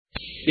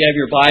you have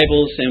your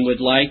Bibles and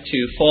would like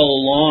to follow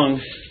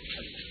along,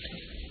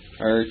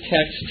 our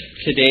text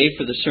today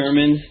for the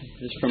sermon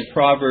is from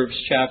Proverbs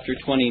chapter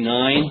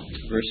 29,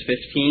 verse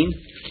 15.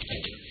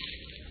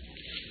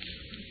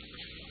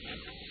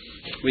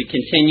 We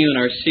continue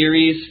in our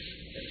series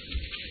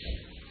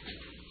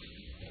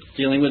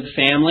dealing with the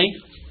family,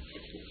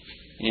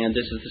 and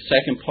this is the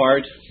second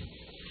part,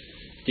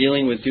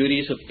 dealing with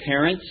duties of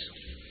parents.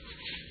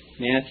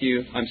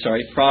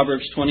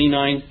 Proverbs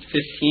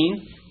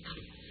 29:15.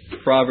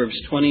 Proverbs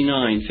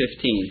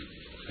 29:15.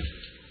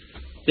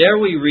 There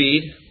we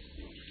read,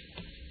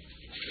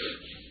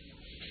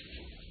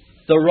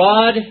 "The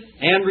rod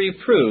and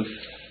reproof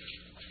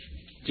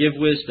give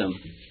wisdom,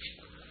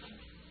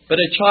 but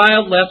a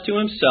child left to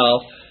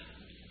himself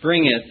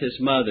bringeth his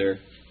mother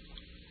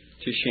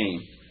to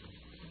shame."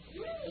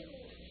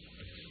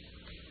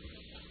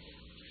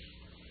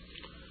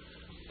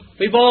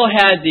 We've all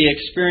had the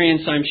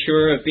experience, I'm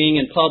sure, of being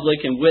in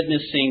public and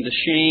witnessing the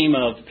shame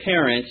of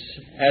parents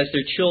as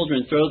their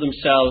children throw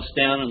themselves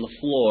down on the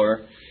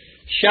floor,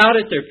 shout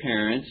at their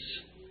parents,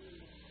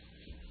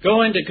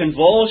 go into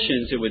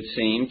convulsions, it would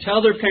seem,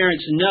 tell their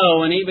parents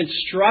no, and even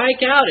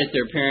strike out at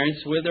their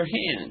parents with their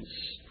hands.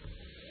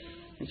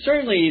 And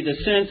certainly the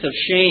sense of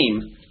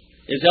shame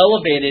is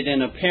elevated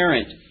in a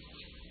parent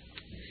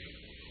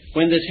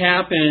when this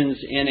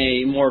happens in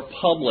a more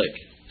public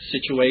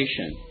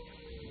situation.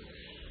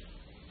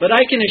 But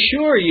I can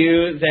assure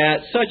you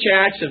that such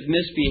acts of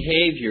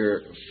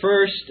misbehavior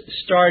first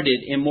started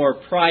in more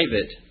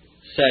private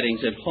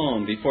settings at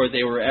home before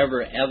they were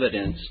ever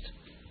evidenced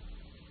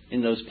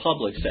in those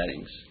public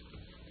settings.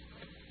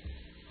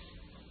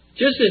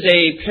 Just as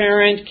a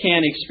parent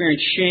can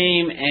experience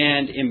shame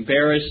and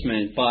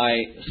embarrassment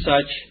by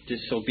such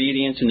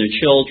disobedience in their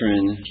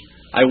children,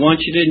 I want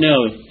you to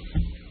know,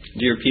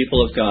 dear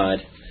people of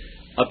God,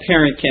 a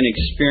parent can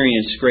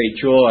experience great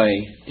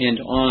joy and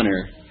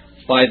honor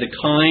by the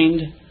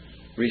kind,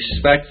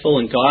 respectful,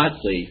 and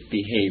godly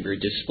behavior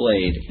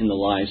displayed in the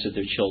lives of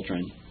their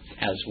children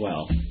as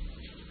well.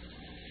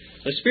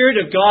 The Spirit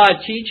of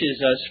God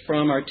teaches us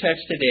from our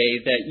text today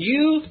that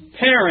you,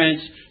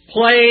 parents,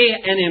 play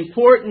an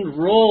important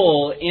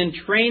role in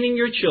training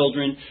your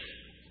children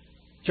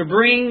to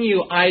bring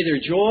you either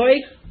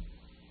joy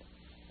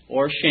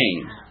or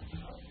shame.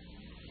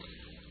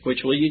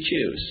 Which will you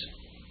choose?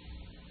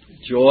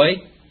 Joy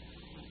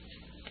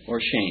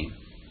or shame?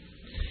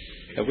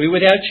 If we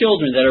would have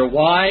children that are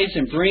wise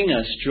and bring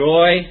us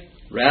joy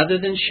rather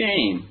than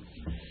shame,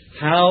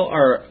 how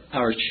are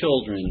our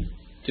children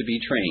to be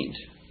trained?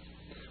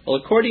 Well,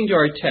 according to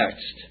our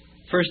text,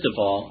 first of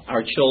all,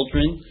 our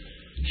children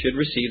should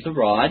receive the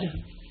rod.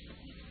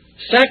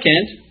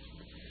 Second,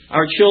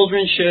 our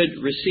children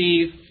should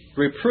receive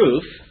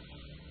reproof.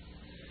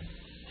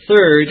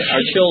 Third,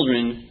 our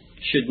children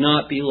should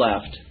not be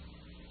left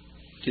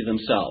to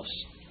themselves.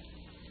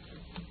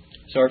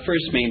 So our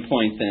first main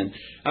point then,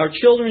 our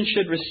children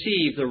should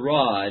receive the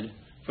rod,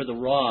 for the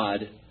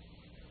rod,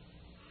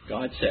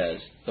 God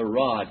says, the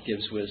rod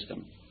gives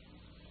wisdom.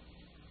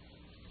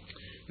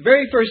 The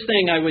very first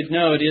thing I would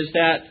note is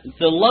that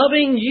the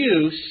loving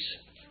use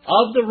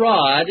of the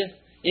rod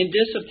in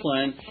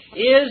discipline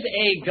is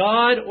a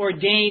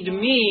God-ordained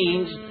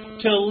means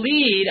to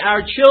lead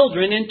our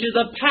children into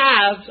the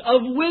paths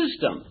of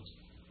wisdom.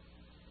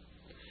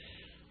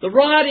 The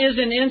rod is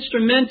an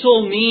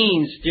instrumental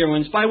means, dear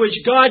ones, by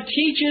which God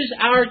teaches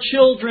our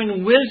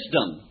children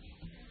wisdom.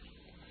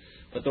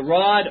 But the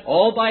rod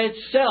all by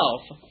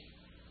itself,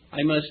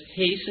 I must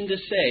hasten to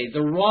say,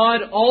 the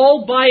rod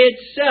all by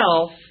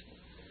itself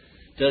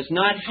does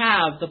not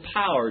have the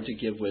power to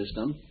give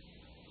wisdom.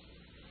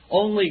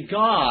 Only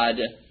God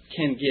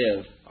can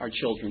give our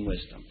children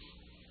wisdom.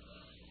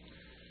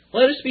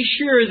 Let us be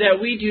sure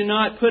that we do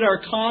not put our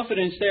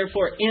confidence,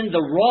 therefore, in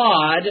the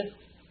rod,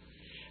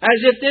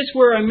 as if this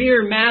were a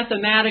mere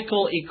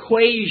mathematical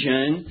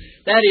equation,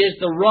 that is,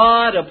 the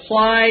rod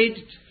applied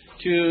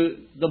to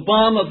the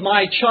bum of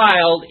my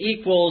child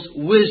equals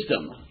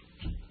wisdom.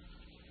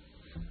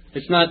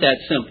 It's not that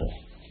simple.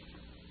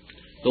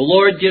 The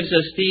Lord gives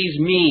us these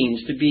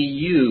means to be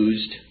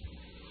used,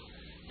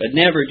 but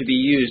never to be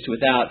used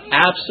without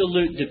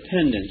absolute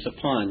dependence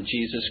upon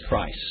Jesus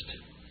Christ,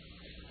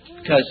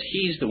 because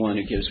He's the one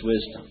who gives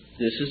wisdom.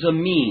 This is a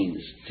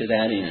means to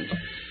that end.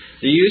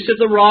 The use of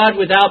the rod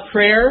without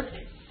prayer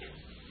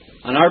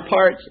on our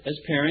part as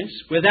parents,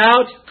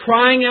 without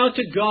crying out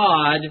to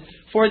God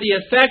for the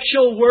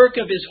effectual work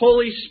of His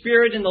Holy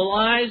Spirit in the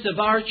lives of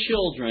our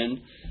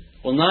children,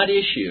 will not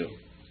issue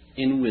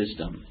in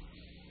wisdom.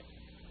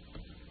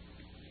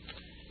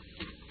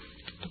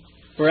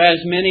 Whereas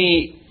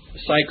many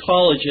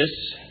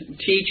psychologists,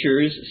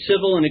 teachers,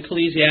 civil and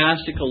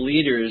ecclesiastical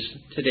leaders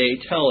today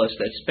tell us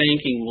that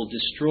spanking will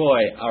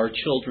destroy our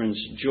children's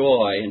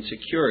joy and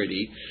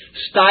security,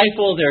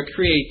 stifle their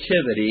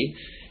creativity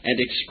and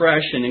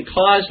expression, and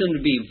cause them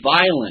to be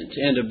violent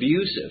and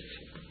abusive,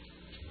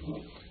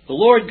 the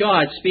Lord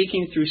God,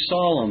 speaking through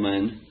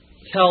Solomon,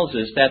 tells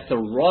us that the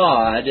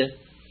rod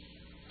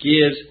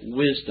gives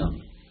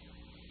wisdom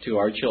to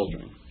our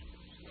children.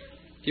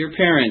 Dear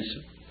parents,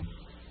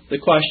 the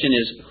question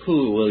is,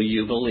 who will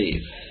you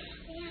believe?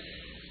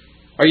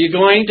 Are you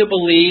going to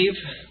believe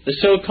the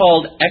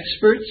so-called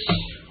experts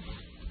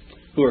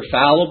who are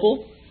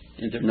fallible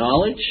in their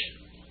knowledge?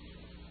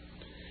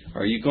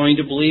 Or are you going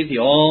to believe the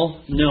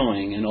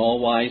all-knowing and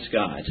all-wise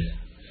God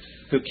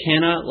who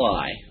cannot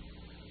lie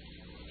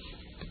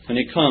when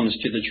it comes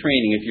to the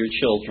training of your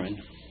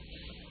children?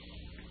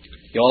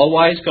 The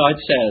all-wise God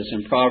says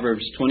in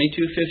Proverbs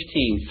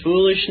 22:15,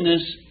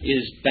 foolishness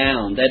is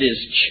bound, that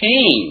is,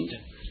 chained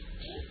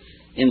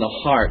in the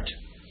heart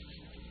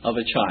of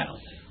a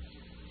child.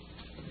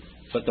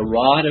 But the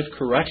rod of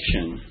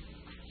correction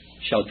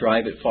shall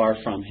drive it far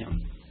from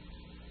him.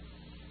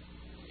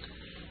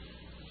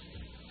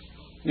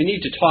 We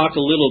need to talk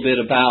a little bit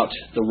about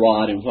the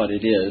rod and what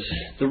it is.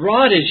 The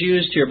rod as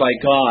used here by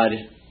God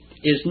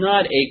is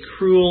not a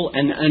cruel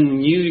and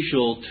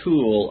unusual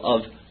tool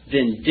of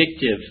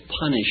vindictive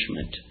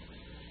punishment,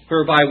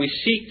 whereby we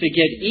seek to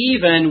get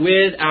even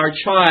with our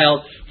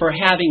child for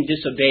having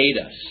disobeyed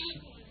us.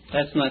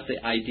 That's not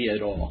the idea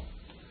at all.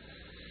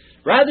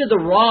 Rather, the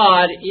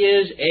rod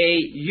is a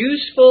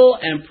useful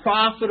and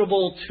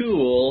profitable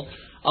tool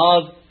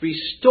of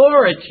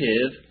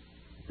restorative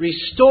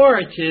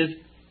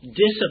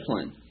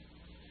discipline.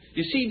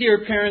 You see,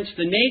 dear parents,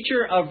 the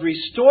nature of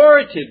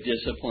restorative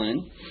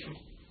discipline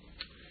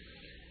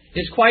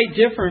is quite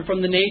different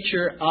from the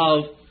nature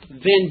of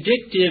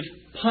vindictive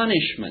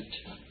punishment,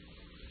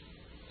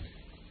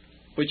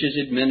 which is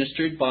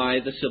administered by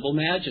the civil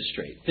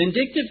magistrate.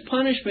 Vindictive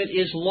punishment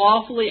is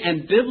lawfully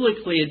and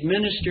biblically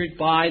administered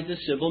by the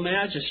civil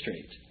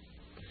magistrate.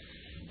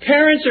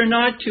 Parents are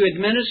not to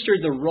administer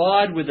the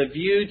rod with a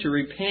view to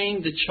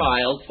repaying the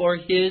child for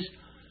his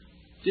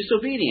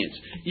disobedience.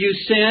 You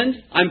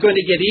sinned, I'm going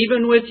to get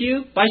even with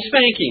you by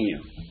spanking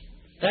you.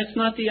 That's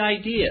not the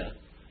idea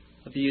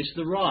of the use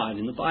of the rod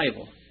in the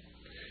Bible.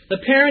 The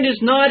parent is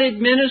not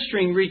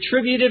administering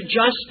retributive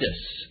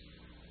justice.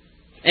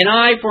 An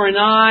eye for an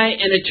eye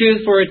and a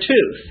tooth for a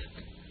tooth.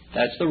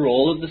 That's the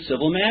role of the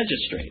civil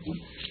magistrate.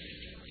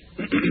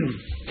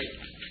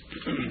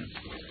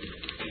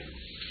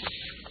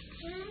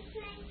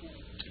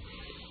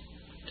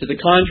 To the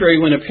contrary,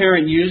 when a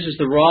parent uses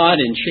the rod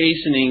in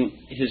chastening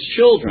his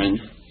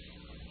children,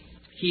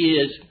 he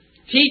is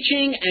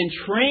teaching and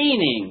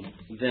training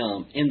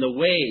them in the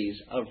ways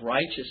of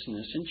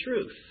righteousness and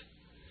truth.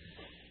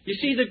 You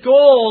see, the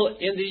goal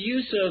in the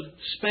use of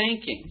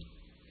spanking,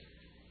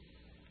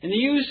 in the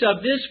use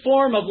of this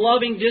form of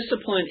loving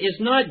discipline, is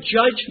not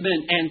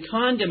judgment and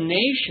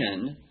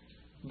condemnation,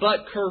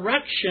 but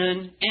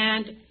correction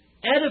and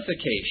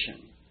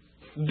edification.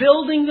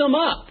 Building them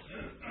up.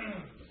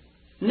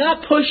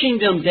 Not pushing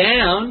them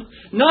down,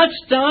 not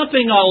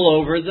stomping all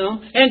over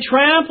them and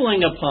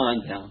trampling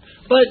upon them,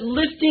 but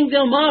lifting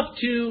them up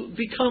to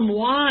become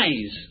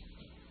wise.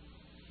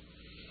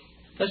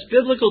 Thus,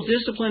 biblical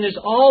discipline is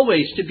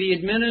always to be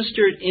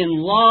administered in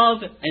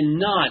love and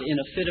not in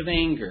a fit of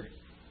anger.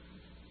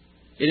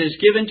 It is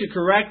given to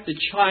correct the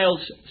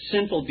child's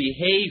sinful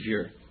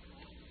behavior,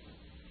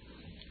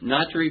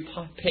 not to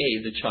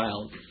repay the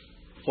child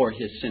for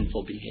his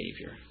sinful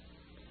behavior.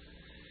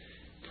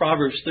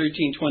 Proverbs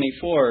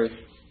 13:24,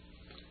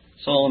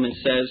 Solomon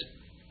says,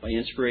 by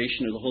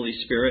inspiration of the Holy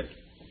Spirit,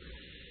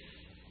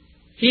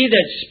 he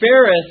that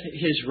spareth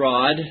his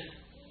rod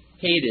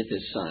hateth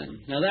his son.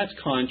 Now that's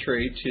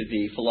contrary to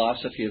the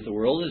philosophy of the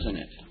world, isn't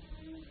it?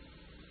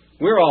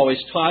 We're always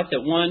taught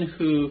that one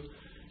who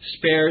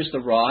spares the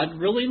rod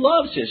really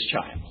loves his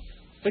child.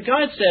 But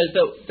God says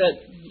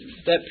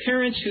that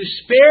parents who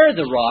spare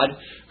the rod,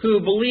 who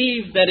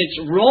believe that it's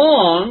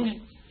wrong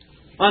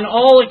on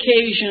all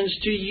occasions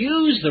to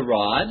use the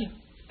rod,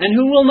 and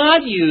who will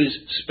not use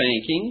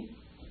spanking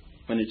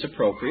when it's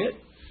appropriate,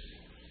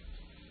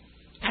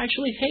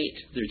 actually hate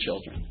their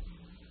children.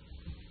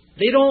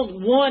 They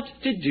don't want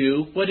to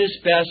do what is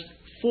best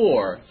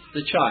for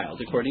the child,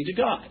 according to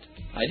God.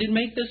 I didn't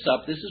make this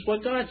up. This is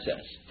what God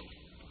says.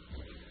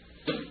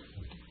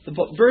 The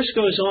verse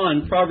goes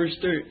on, Proverbs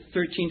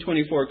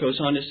 13:24 goes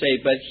on to say,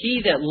 but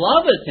he that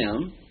loveth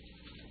him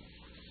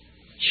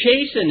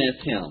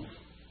chasteneth him.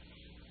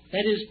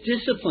 That is,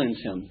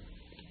 disciplines him.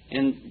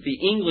 And the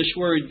English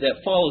word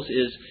that follows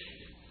is,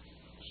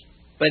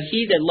 but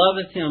he that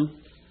loveth him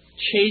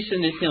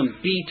chasteneth him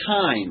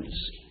betimes.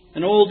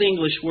 An old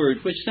English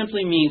word which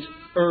simply means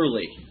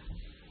early.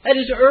 That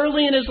is,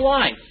 early in his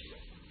life.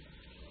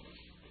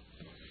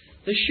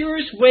 The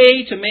surest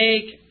way to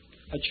make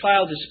a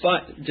child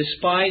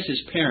despise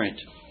his parent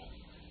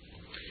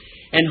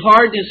and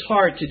harden his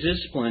heart to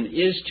discipline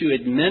is to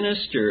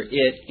administer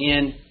it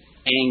in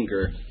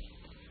anger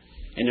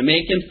and to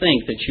make him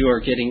think that you are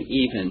getting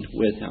even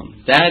with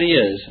him. That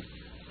is,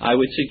 I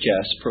would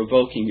suggest,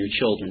 provoking your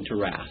children to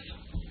wrath,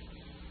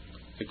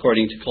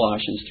 according to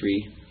Colossians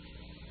 3,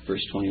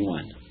 verse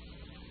 21.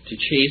 To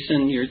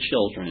chasten your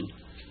children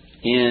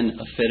in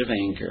a fit of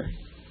anger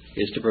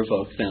is to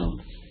provoke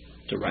them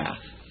to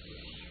wrath.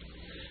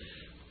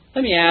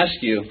 Let me ask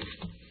you,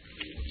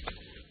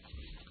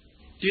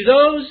 do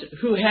those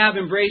who have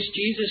embraced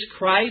Jesus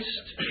Christ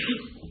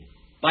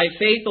by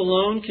faith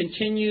alone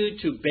continue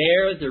to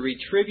bear the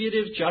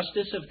retributive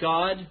justice of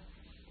God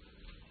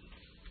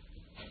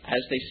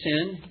as they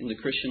sin in the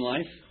Christian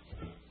life?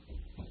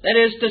 That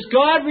is, does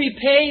God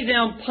repay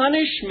them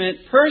punishment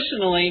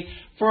personally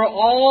for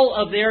all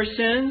of their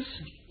sins?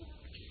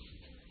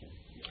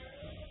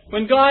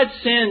 When God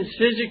sends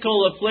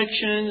physical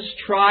afflictions,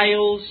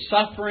 trials,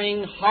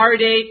 suffering,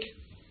 heartache,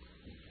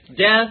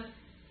 death,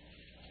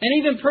 and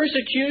even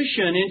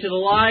persecution into the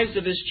lives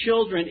of His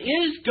children,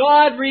 is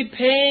God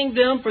repaying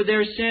them for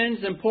their sins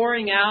and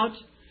pouring out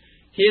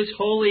His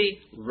holy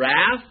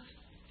wrath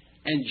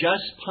and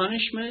just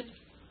punishment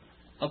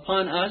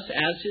upon us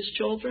as His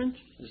children?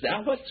 Is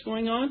that what's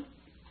going on?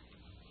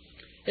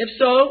 If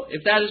so,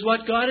 if that is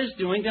what God is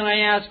doing, then I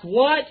ask,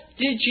 what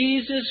did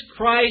Jesus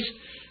Christ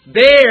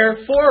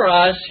bear for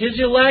us, His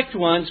elect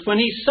ones, when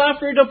He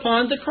suffered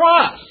upon the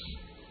cross?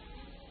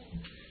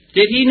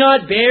 Did He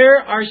not bear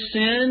our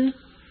sin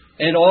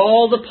and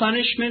all the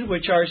punishment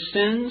which our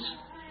sins,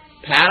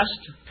 past,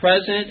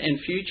 present, and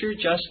future,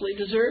 justly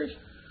deserve?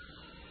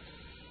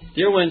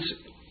 Dear ones,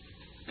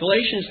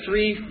 Galatians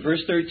 3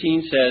 verse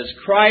 13 says,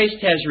 Christ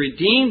has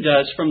redeemed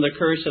us from the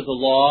curse of the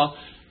law,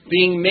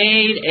 being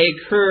made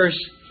a curse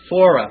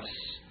for us.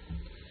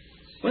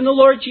 When the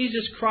Lord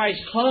Jesus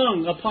Christ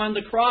hung upon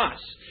the cross,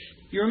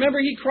 you remember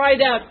He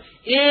cried out,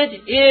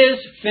 "It is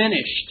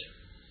finished."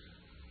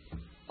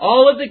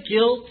 All of the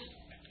guilt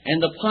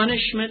and the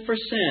punishment for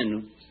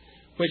sin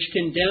which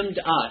condemned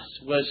us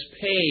was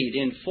paid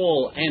in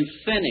full and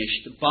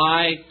finished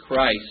by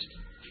Christ.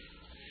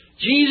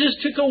 Jesus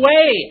took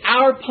away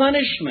our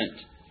punishment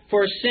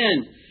for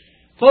sin,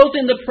 both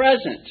in the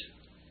present,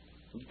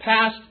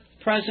 past,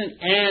 present,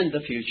 and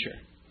the future.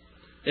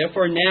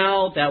 Therefore,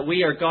 now that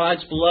we are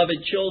God's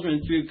beloved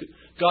children through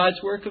God's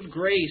work of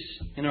grace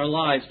in our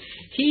lives,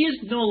 He is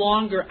no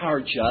longer our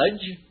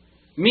judge,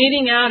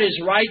 meting out His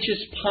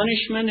righteous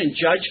punishment and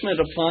judgment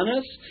upon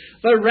us,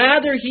 but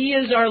rather He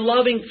is our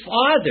loving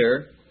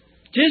Father,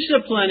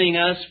 disciplining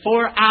us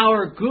for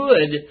our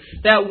good,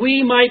 that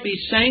we might be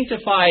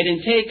sanctified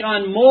and take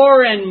on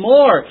more and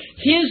more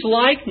His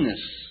likeness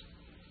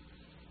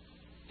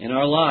in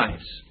our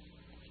lives,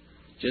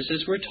 just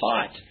as we're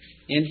taught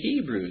in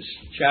Hebrews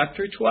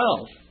chapter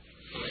 12,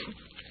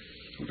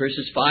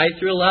 verses 5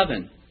 through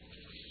 11.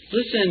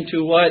 Listen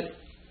to what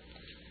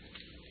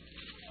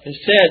is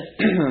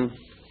said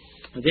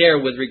there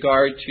with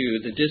regard to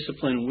the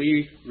discipline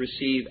we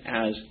receive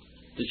as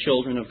the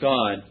children of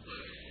God.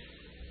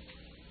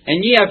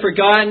 And ye have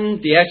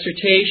forgotten the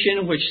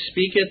exhortation which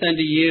speaketh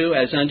unto you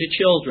as unto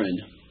children.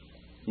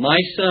 My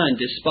son,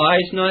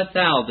 despise not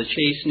thou the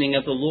chastening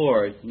of the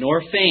Lord,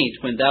 nor faint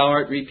when thou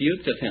art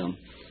rebuked of Him.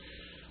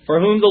 For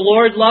whom the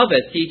Lord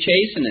loveth, He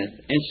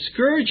chasteneth, and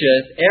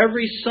scourgeth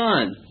every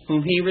son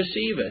whom He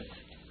receiveth.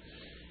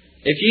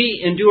 If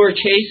ye endure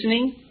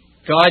chastening,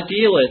 God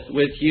dealeth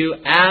with you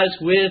as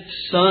with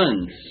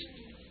sons.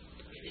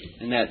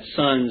 And that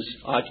sons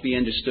ought to be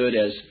understood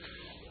as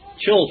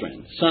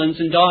children, sons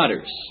and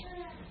daughters.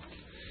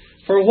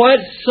 For what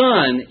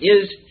son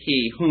is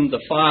he whom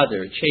the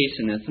Father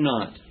chasteneth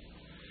not?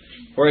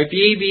 For if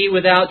ye be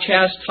without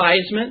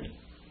chastisement,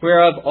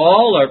 whereof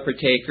all are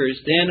partakers,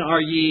 then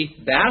are ye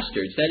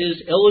bastards, that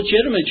is,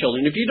 illegitimate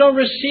children. If you don't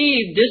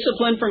receive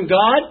discipline from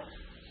God,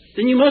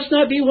 then you must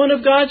not be one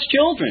of God's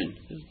children.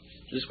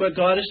 This is what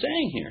God is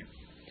saying here.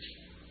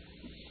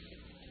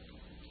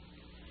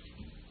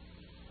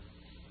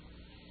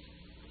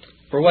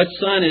 For what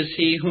son is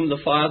he whom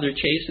the Father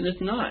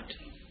chasteneth not?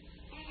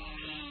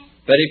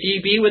 But if ye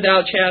be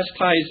without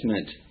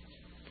chastisement,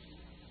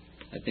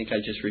 I think I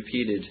just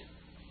repeated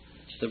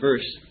the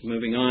verse.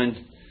 Moving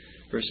on,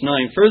 verse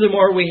 9.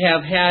 Furthermore, we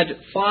have had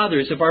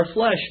fathers of our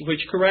flesh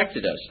which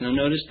corrected us. Now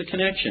notice the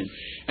connection.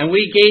 And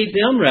we gave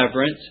them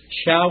reverence.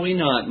 Shall we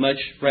not much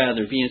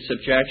rather be in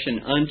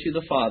subjection unto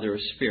the Father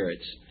of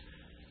spirits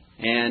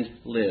and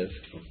live?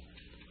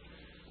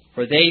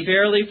 For they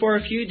verily for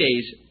a few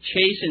days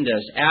chastened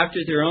us after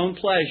their own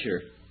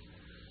pleasure.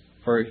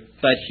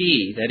 But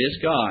He, that is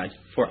God,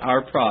 for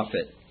our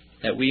profit,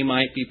 that we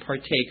might be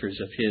partakers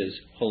of His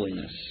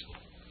holiness.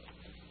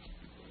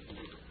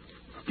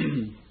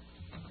 And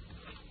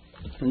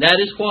that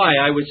is why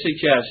I would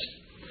suggest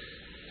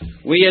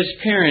we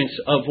as parents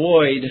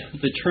avoid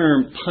the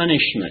term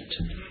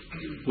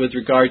punishment with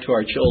regard to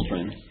our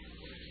children,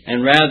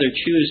 and rather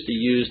choose to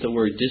use the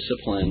word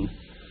discipline,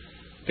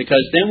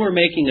 because then we're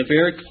making a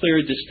very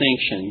clear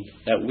distinction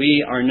that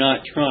we are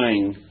not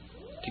trying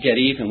to get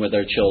even with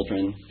our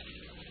children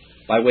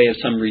by way of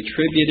some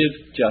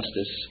retributive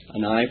justice,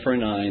 an eye for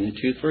an eye and a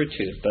tooth for a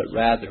tooth, but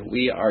rather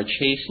we are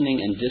chastening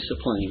and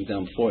disciplining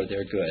them for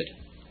their good.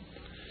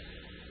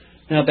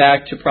 Now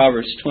back to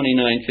Proverbs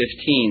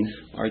 29:15,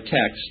 our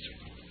text.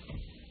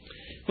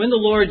 When the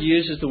Lord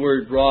uses the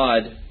word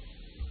rod,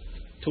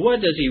 to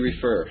what does He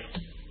refer?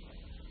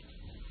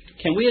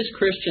 Can we as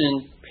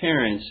Christian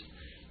parents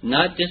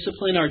not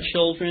discipline our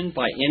children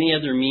by any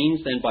other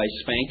means than by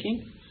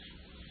spanking?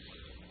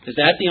 Is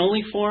that the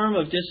only form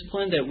of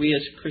discipline that we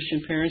as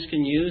Christian parents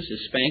can use,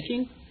 is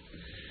spanking?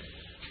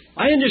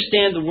 I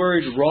understand the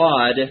word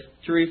rod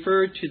to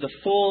refer to the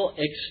full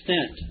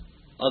extent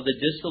of the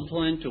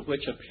discipline to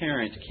which a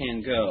parent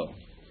can go.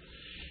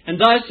 And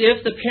thus,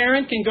 if the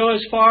parent can go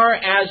as far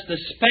as the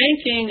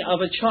spanking of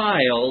a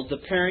child,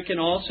 the parent can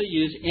also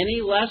use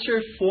any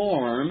lesser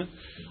form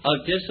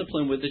of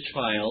discipline with the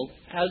child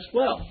as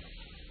well.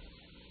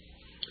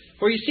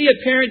 For you see,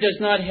 a parent does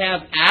not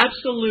have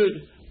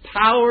absolute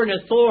power and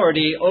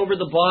authority over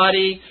the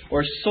body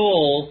or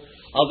soul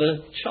of a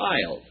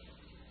child,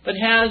 but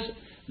has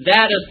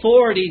that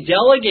authority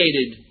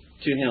delegated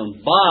to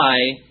him by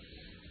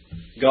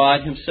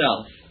God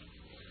Himself.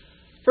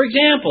 For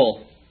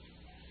example,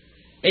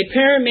 a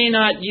parent may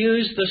not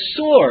use the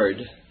sword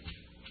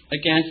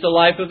against the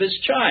life of his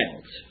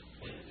child,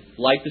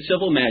 like the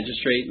civil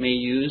magistrate may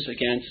use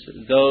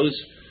against those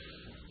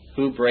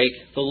who break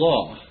the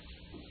law.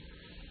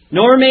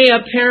 Nor may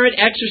a parent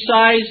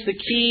exercise the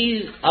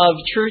keys of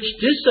church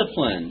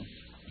discipline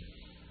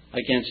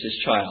against his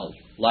child,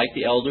 like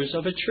the elders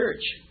of a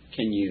church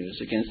can use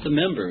against the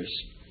members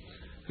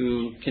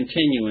who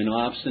continue in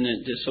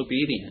obstinate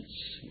disobedience.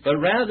 But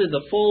rather,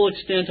 the full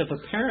extent of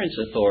a parent's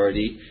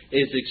authority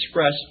is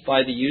expressed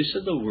by the use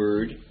of the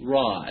word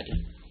rod.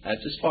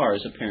 That's as far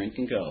as a parent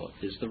can go,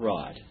 is the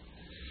rod.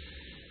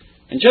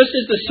 And just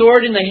as the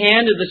sword in the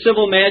hand of the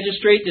civil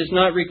magistrate does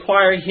not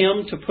require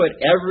him to put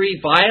every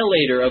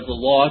violator of the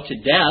law to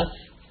death,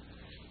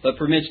 but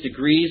permits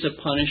degrees of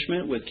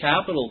punishment, with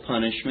capital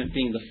punishment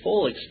being the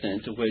full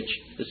extent to which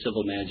the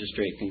civil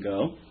magistrate can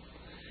go,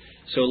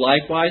 so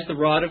likewise the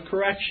rod of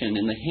correction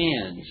in the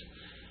hands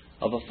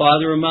of a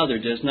father or mother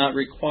does not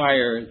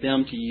require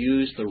them to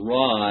use the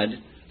rod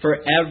for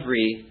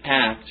every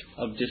act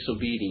of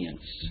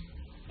disobedience,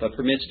 but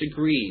permits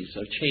degrees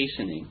of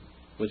chastening,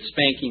 with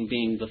spanking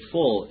being the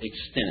full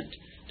extent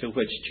to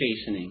which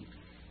chastening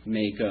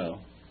may go.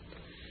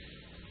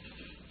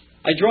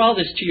 I draw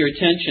this to your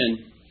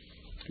attention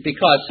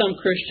because some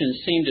Christians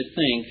seem to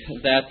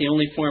think that the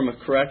only form of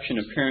correction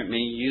a parent may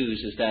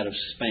use is that of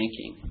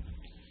spanking.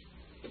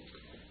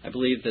 I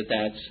believe that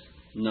that's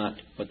not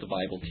what the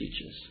Bible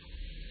teaches.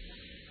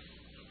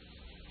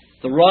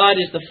 The rod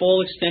is the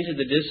full extent of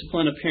the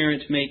discipline a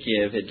parent may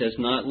give. It does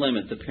not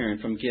limit the parent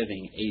from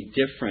giving a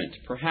different,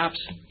 perhaps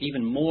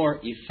even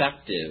more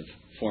effective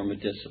form of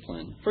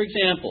discipline. For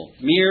example,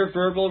 mere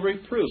verbal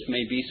reproof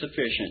may be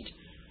sufficient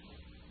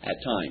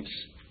at times.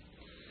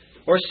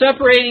 Or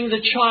separating the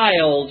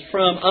child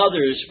from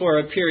others for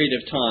a period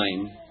of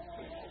time.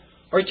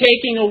 Or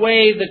taking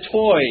away the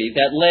toy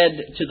that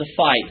led to the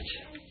fight.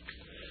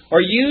 Or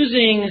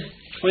using,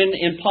 when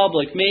in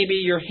public, maybe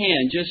your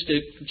hand just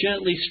to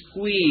gently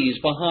squeeze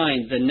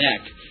behind the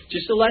neck,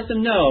 just to let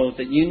them know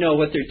that you know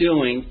what they're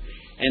doing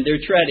and they're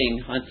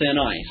treading on thin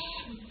ice.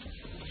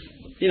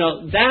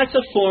 That's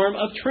a form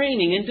of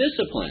training and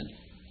discipline.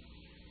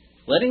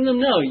 Letting them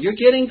know you're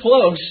getting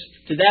close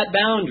to that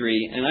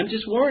boundary and I'm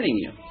just warning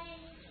you.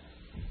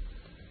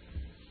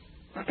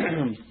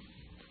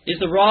 Is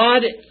the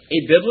rod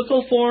a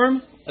biblical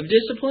form of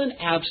discipline?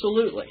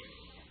 Absolutely.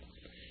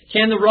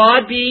 Can the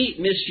rod be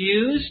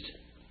misused,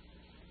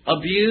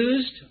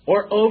 abused,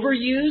 or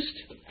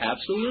overused?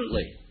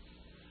 Absolutely.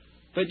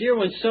 But dear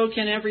ones, so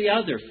can every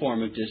other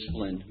form of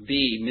discipline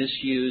be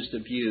misused,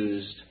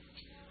 abused,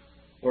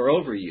 or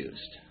overused.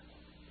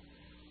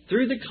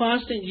 Through the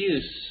constant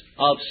use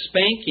of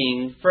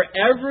spanking for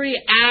every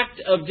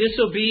act of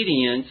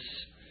disobedience,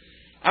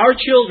 our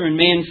children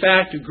may in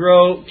fact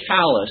grow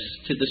callous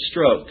to the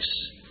strokes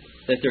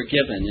that they're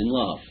given in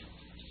love.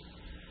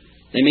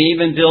 They may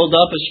even build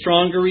up a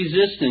stronger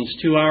resistance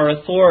to our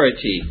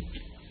authority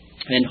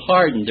and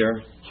harden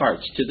their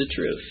hearts to the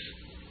truth.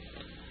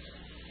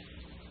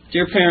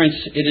 Dear parents,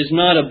 it is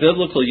not a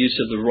biblical use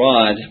of the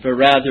rod, but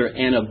rather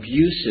an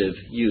abusive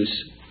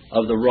use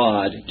of the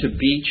rod to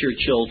beat your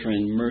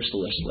children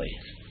mercilessly,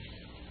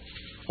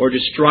 or to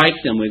strike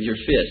them with your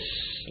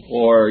fists,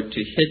 or to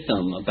hit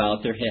them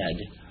about their head.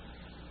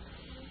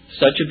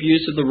 Such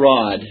abuse of the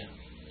rod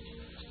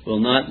will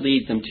not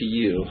lead them to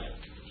you,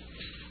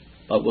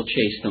 but will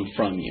chase them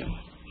from you.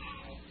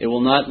 It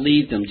will not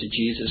lead them to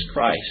Jesus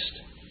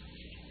Christ,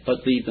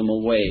 but lead them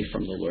away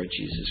from the Lord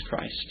Jesus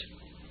Christ.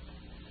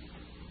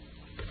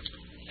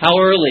 How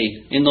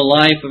early in the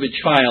life of a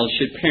child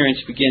should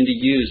parents begin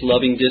to use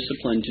loving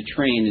discipline to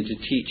train and to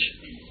teach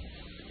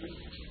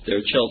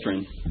their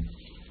children?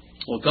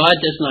 Well, God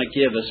does not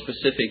give a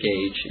specific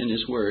age in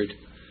His Word.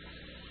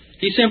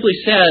 He simply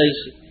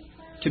says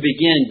to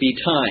begin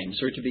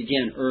betimes, or to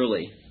begin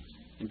early,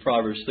 in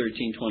Proverbs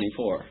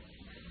 13:24.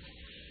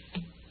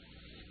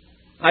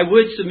 I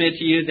would submit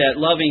to you that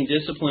loving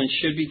discipline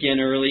should begin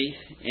early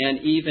and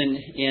even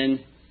in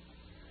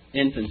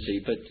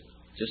infancy. But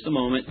just a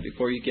moment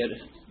before you get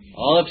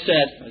all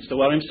upset as to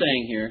what I'm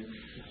saying here.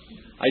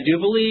 I do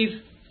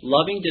believe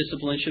loving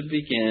discipline should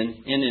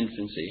begin in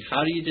infancy.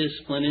 How do you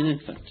discipline an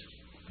infant?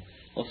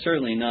 Well,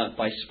 certainly not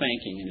by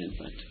spanking an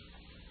infant.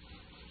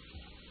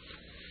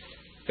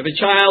 If a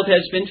child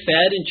has been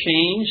fed and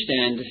changed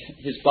and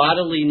his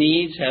bodily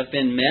needs have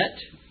been met,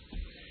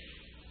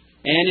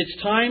 and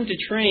it's time to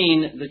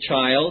train the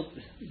child,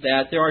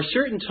 that there are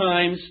certain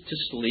times to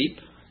sleep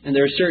and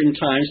there are certain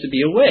times to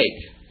be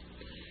awake.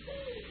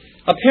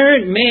 A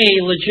parent may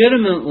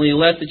legitimately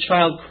let the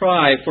child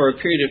cry for a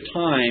period of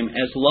time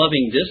as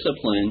loving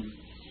discipline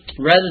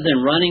rather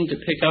than running to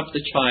pick up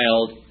the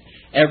child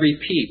every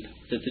peep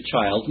that the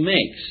child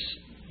makes.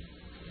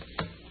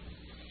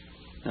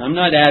 Now, I'm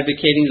not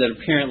advocating that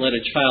a parent let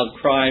a child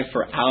cry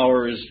for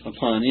hours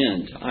upon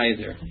end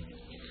either.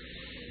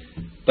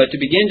 But to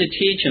begin to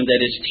teach him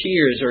that his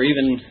tears or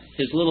even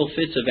his little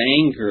fits of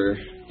anger,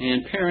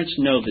 and parents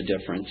know the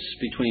difference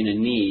between a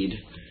need.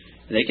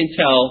 They can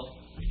tell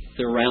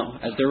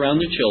as they're around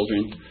the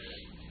children,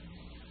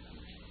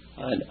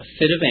 a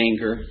fit of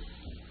anger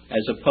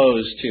as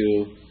opposed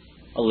to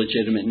a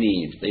legitimate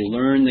need. They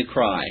learn the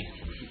cry.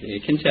 They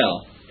can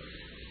tell.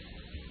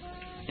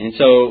 And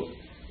so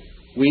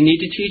we need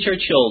to teach our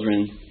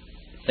children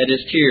that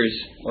his tears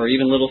or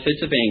even little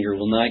fits of anger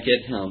will not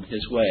get him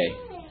his way.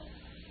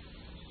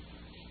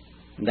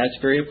 And that's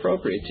very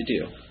appropriate to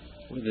do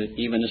with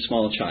even a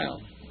small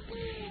child.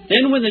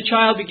 Then when the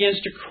child begins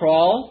to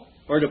crawl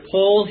or to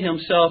pull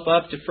himself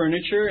up to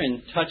furniture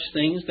and touch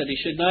things that he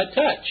should not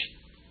touch,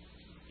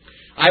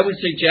 I would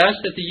suggest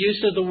that the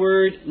use of the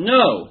word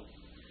no,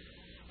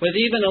 with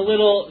even a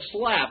little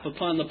slap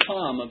upon the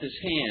palm of his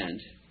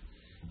hand,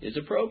 is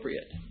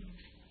appropriate.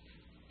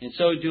 In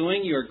so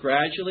doing, you are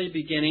gradually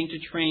beginning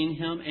to train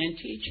him and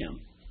teach him.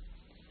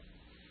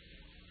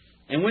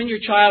 And when your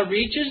child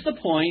reaches the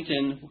point,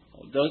 and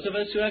those of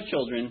us who have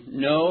children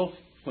know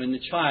when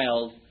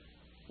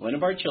one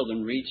of our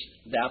children reached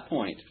that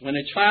point. When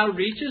a child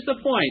reaches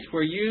the point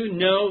where you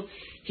know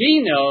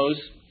he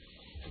knows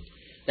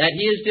that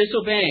he is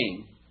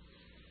disobeying.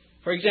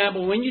 For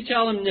example, when you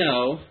tell him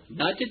no,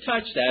 not to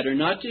touch that, or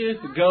not to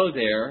go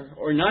there,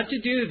 or not to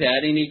do that,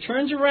 and he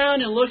turns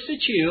around and looks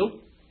at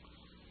you,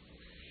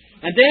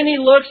 and then he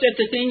looks at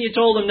the thing you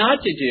told him not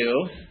to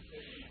do,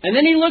 and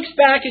then he looks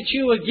back at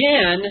you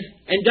again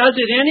and does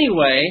it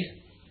anyway,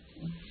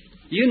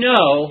 you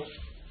know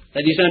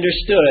that he's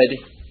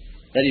understood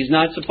that he's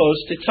not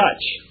supposed to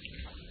touch.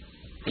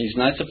 He's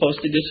not supposed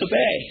to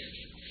disobey.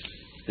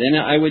 Then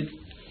I would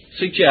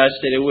suggest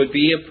that it would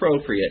be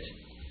appropriate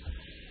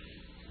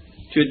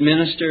to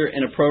administer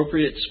an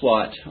appropriate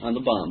swat on the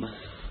bum.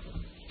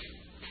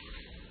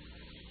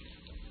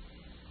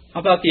 How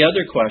about the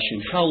other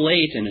question? How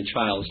late in a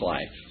child's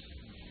life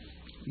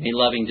may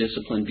loving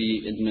discipline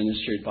be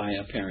administered by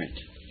a parent?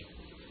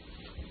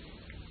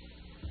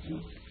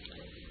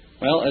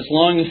 Well,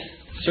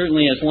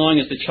 certainly as long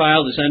as the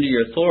child is under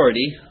your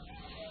authority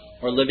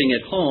or living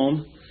at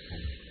home.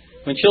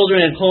 When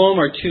children at home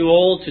are too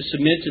old to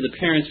submit to the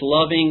parent's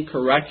loving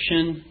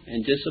correction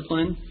and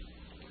discipline,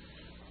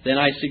 then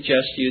I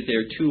suggest to you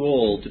they're too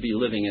old to be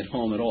living at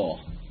home at all.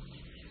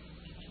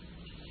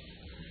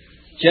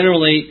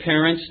 Generally,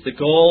 parents, the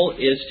goal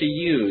is to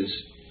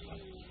use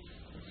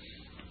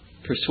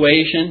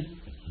persuasion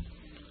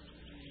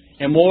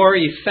and more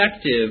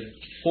effective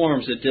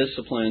forms of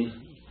discipline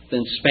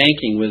than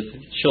spanking with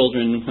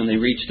children when they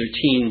reach their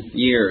teen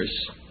years.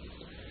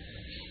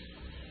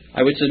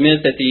 I would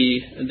submit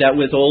that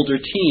with older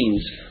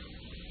teens,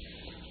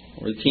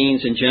 or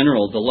teens in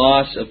general, the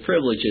loss of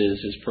privileges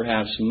is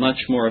perhaps much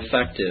more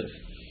effective,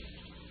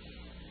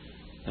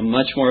 a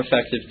much more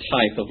effective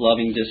type of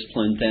loving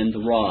discipline than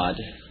the rod.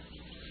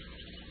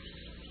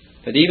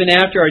 But even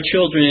after our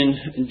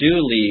children do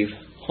leave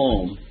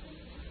home,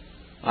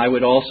 I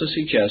would also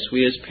suggest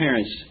we as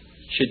parents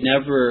should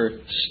never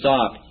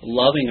stop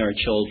loving our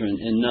children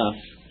enough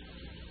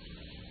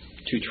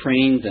to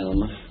train them,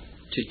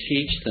 to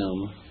teach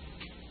them,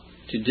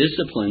 to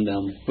discipline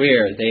them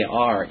where they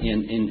are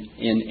in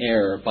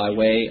error by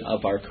way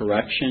of our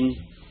correction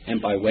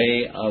and by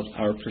way of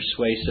our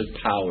persuasive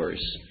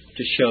powers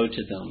to show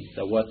to them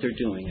that what they're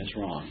doing is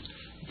wrong.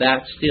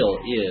 That still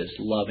is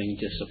loving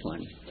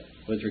discipline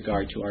with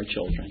regard to our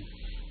children.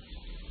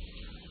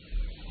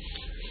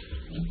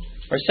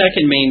 Our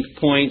second main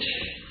point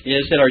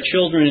is that our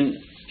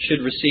children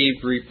should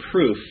receive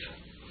reproof.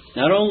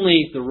 Not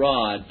only the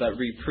rod, but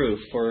reproof,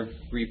 for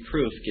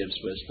reproof gives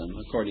wisdom,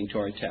 according to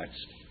our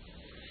text.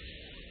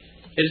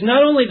 It is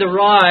not only the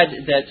rod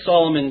that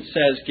Solomon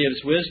says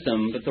gives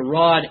wisdom, but the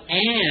rod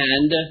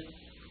and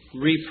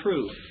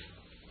reproof.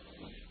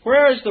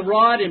 Whereas the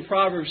rod in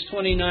Proverbs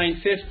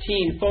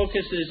 29:15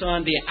 focuses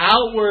on the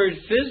outward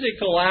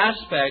physical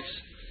aspects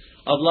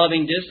of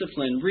loving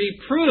discipline,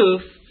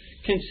 reproof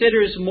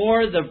considers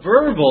more the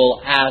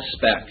verbal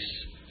aspects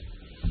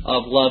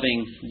of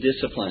loving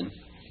discipline.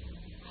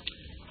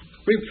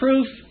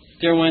 Reproof,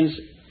 dear ones,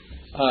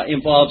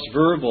 involves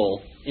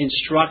verbal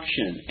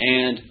instruction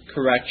and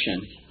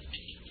correction.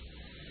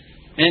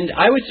 And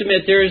I would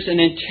submit there is an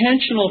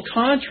intentional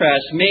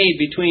contrast made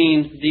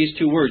between these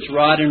two words,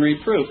 rod and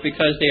reproof,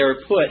 because they are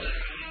put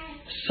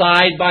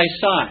side by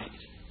side.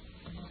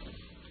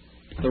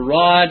 The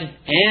rod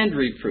and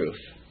reproof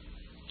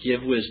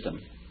give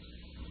wisdom.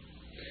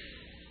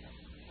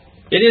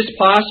 It is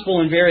possible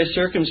in various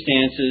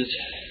circumstances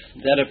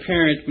that a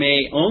parent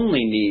may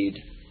only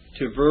need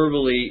to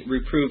verbally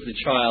reprove the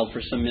child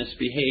for some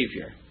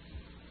misbehavior.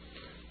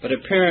 But a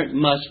parent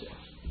must,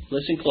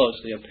 listen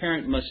closely, a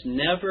parent must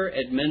never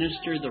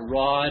administer the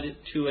rod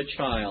to a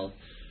child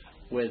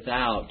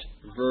without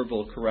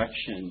verbal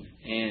correction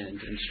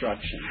and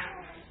instruction.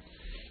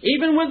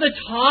 Even with a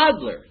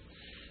toddler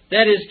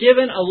that is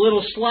given a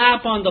little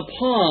slap on the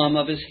palm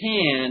of his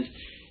hand,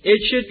 it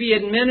should be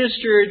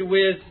administered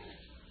with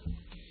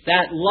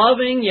that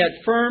loving yet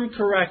firm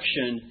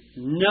correction.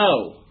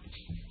 No.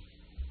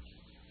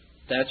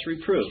 That's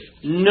reproof.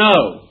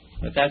 No.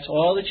 But that's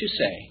all that you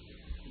say,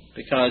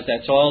 because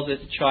that's all that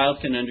the child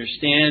can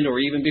understand, or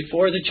even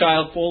before the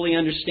child fully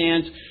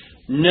understands.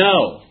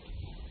 No.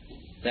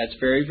 That's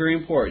very, very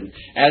important.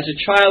 As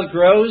a child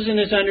grows in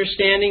his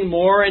understanding,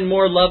 more and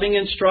more loving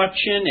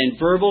instruction and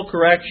verbal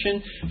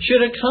correction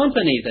should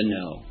accompany the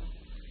no.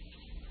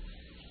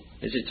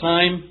 Is it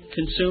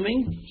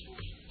time-consuming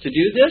to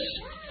do this?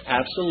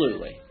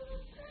 Absolutely.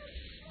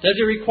 Does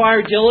it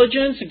require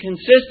diligence and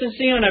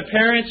consistency on a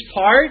parent's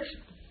part?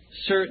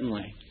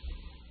 Certainly.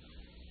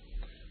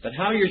 But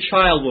how your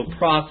child will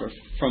profit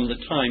from the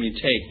time you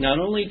take, not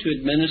only to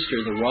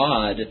administer the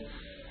rod,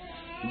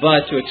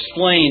 but to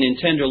explain in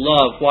tender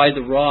love why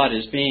the rod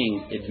is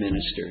being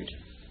administered.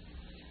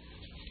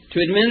 To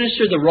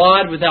administer the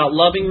rod without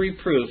loving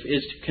reproof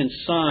is to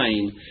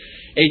consign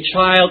a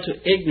child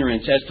to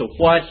ignorance as to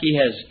what he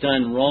has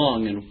done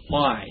wrong and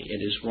why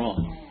it is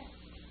wrong.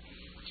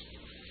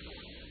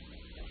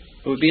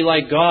 It would be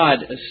like God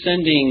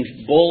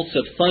sending bolts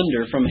of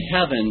thunder from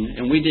heaven,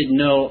 and we didn't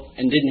know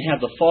and didn't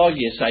have the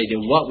foggiest idea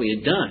what we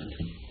had done.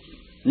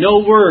 No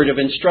word of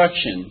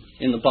instruction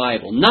in the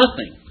Bible.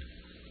 Nothing.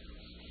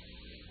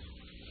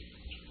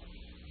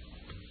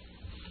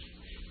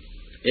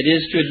 It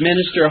is to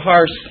administer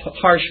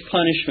harsh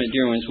punishment,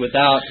 dear ones,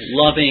 without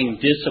loving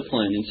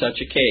discipline in such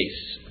a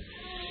case.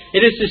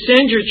 It is to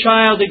send your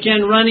child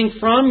again running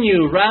from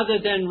you rather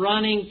than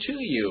running to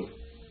you.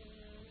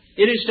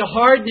 It is to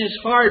harden his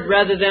heart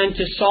rather than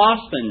to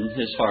soften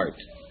his heart.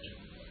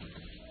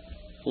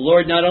 The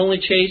Lord not only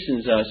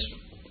chastens us,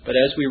 but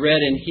as we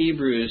read in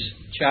Hebrews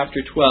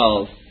chapter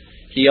 12,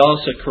 He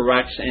also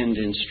corrects and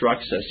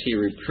instructs us. He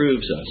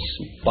reproves us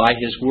by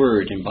His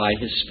Word and by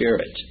His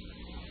Spirit.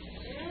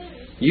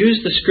 Use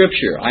the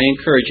Scripture. I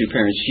encourage you,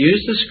 parents,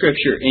 use the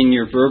Scripture in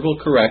your verbal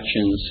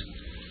corrections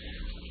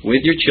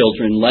with your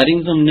children,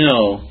 letting them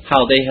know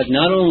how they have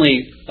not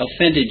only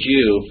offended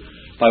you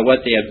by what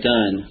they have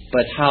done,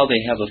 but how they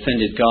have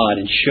offended God,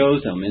 and show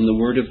them in the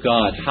Word of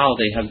God how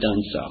they have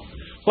done so.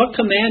 What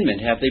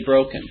commandment have they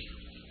broken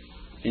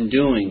in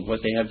doing what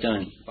they have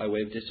done by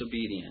way of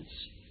disobedience?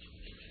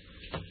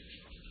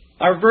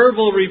 Our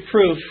verbal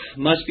reproof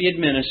must be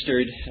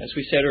administered, as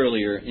we said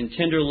earlier, in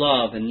tender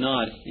love and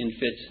not in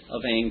fits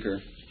of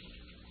anger.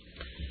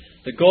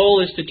 The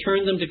goal is to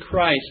turn them to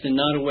Christ and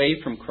not away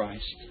from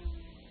Christ.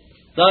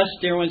 Thus,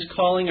 dear ones,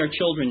 calling our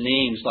children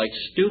names like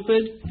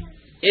stupid,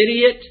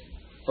 idiot,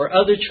 or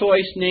other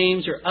choice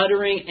names, or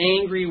uttering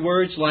angry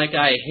words like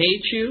I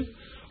hate you,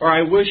 or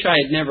I wish I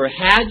had never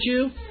had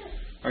you,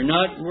 are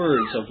not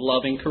words of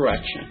loving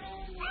correction.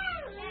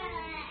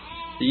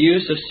 The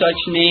use of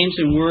such names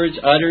and words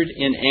uttered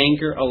in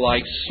anger are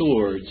like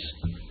swords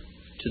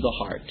to the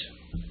heart.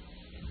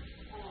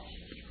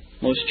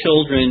 Most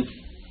children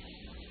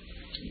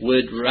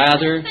would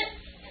rather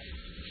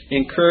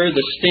incur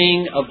the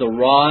sting of the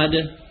rod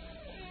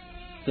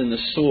than the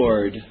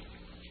sword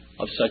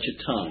of such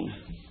a tongue.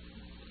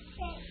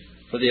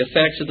 For the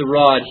effects of the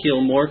rod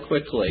heal more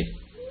quickly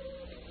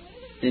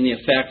than the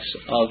effects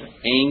of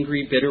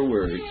angry, bitter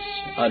words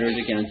uttered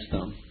against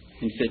them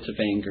in fits of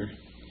anger.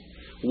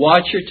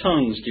 Watch your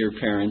tongues, dear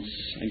parents,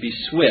 and be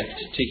swift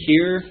to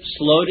hear,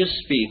 slow to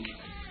speak,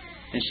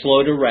 and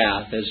slow to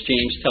wrath, as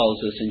James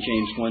tells us in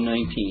James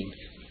 1:19.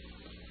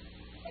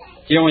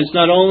 Dear ones,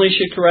 not only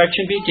should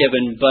correction be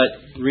given,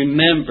 but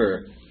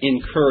remember,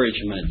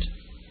 encouragement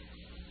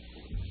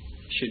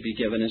should be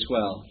given as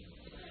well.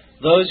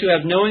 Those who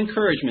have no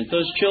encouragement,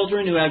 those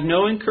children who have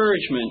no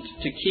encouragement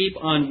to keep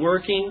on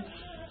working,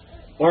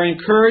 or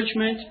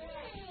encouragement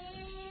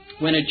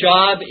when a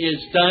job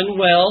is done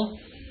well,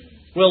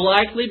 will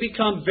likely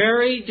become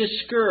very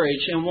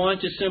discouraged and want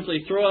to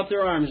simply throw up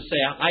their arms and say,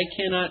 I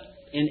cannot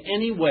in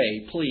any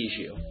way please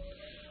you.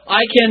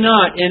 I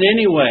cannot in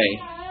any way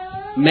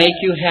make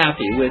you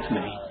happy with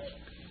me.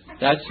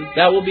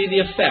 That will be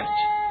the effect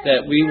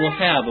that we will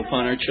have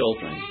upon our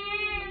children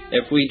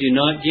if we do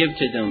not give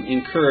to them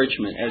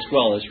encouragement as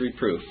well as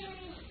reproof.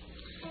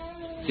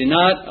 Do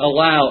not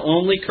allow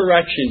only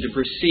correction to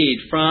proceed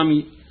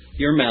from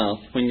your mouth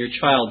when your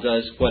child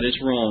does what is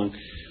wrong.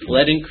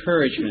 Let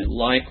encouragement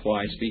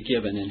likewise be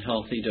given in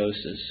healthy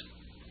doses.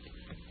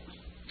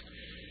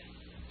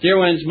 Dear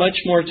ones, much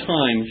more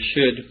time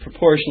should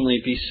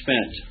proportionally be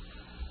spent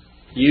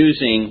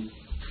using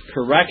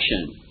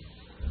correction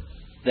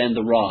than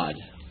the rod.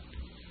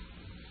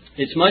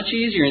 It's much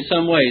easier in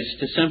some ways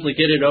to simply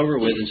get it over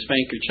with and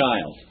spank your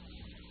child,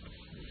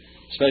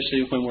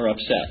 especially when we're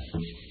upset.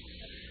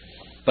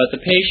 But the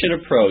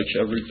patient approach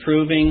of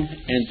reproving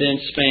and then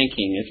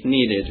spanking, if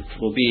needed,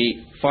 will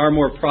be far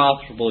more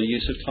profitable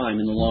use of time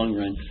in the long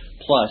run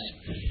Plus,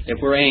 if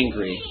we're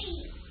angry,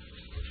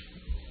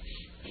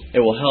 it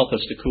will help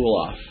us to cool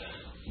off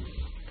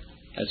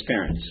as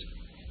parents.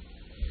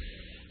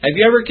 Have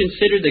you ever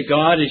considered that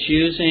God is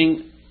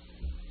using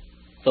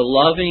the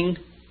loving,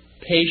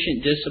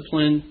 patient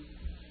discipline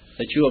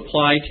that you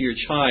apply to your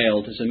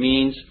child as a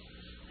means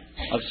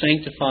of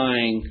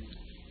sanctifying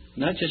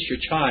not just your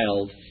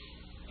child,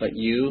 but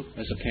you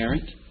as a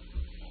parent?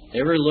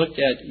 Ever looked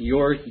at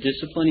your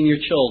disciplining your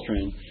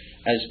children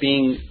as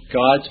being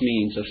God's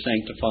means of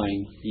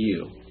sanctifying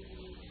you?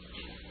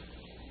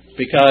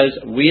 Because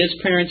we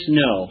as parents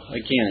know,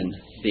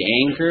 again,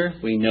 the anger,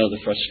 we know the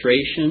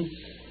frustration,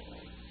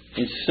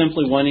 and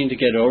simply wanting to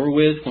get over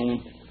with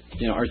when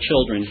our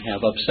children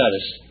have upset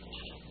us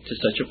to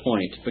such a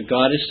point. But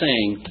God is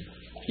saying,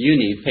 you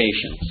need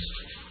patience.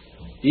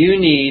 You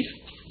need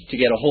to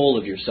get a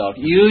hold of yourself.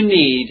 You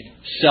need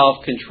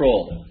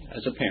self-control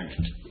as a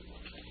parent.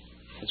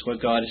 That's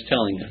what God is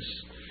telling us.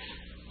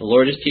 The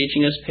Lord is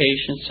teaching us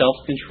patience,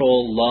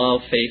 self-control,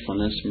 love,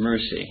 faithfulness,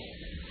 mercy.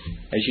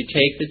 As you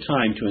take the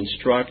time to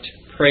instruct,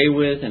 pray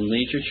with, and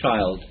lead your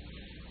child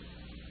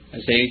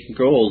as they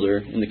grow older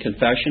in the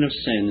confession of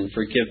sin and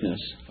forgiveness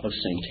of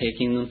sin,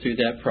 taking them through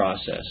that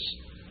process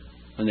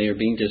when they are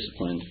being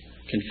disciplined,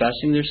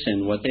 confessing their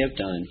sin, what they have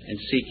done, and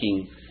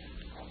seeking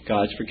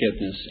God's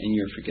forgiveness and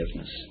your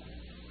forgiveness.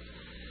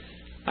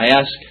 I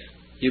ask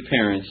you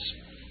parents,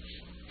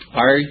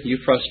 are you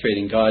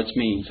frustrating God's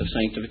means of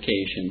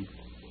sanctification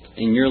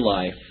in your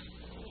life,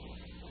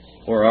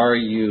 or are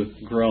you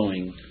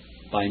growing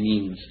by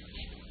means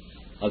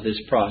of this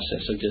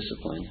process of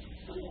discipline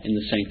in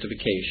the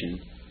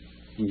sanctification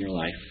in your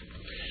life?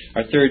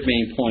 Our third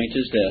main point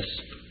is this: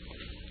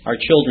 our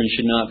children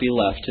should not be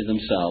left to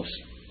themselves.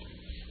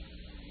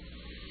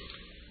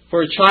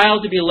 For a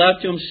child to be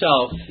left to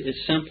himself is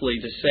simply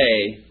to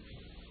say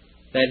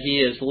that he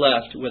is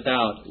left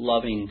without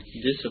loving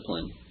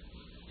discipline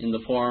in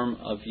the form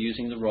of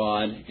using the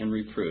rod and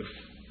reproof.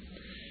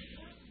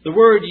 The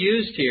word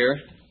used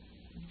here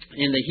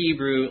in the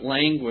Hebrew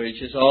language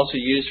is also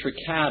used for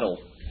cattle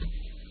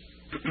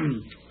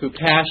who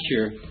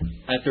pasture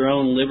at their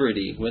own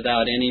liberty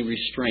without any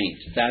restraint.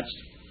 That's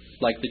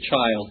like the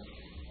child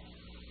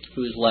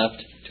who is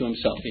left to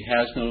himself. He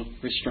has no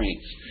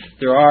restraints.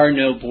 There are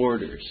no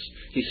borders.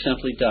 He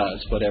simply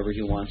does whatever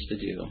he wants to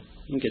do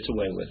and gets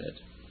away with it.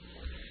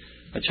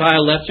 A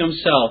child left to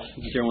himself,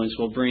 dear ones,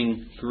 will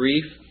bring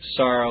grief,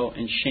 sorrow,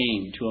 and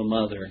shame to a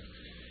mother,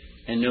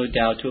 and no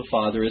doubt to a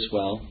father as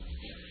well.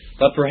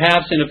 But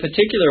perhaps in a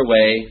particular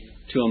way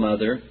to a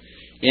mother,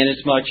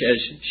 inasmuch as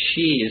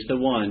she is the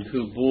one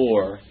who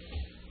bore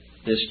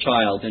this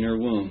child in her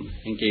womb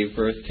and gave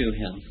birth to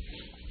him.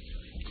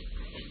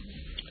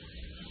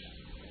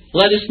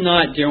 Let us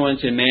not, dear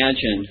ones,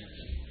 imagine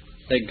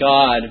that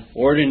God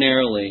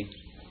ordinarily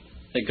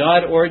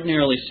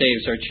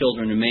saves our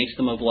children and makes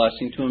them a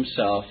blessing to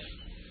Himself,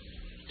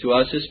 to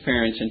us as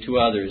parents, and to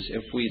others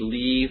if we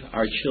leave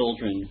our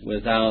children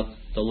without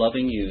the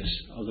loving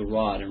use of the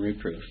rod and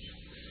reproof.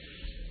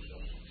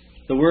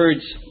 The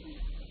words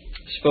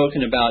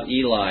spoken about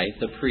Eli,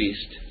 the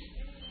priest,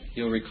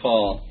 you'll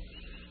recall,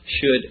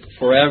 should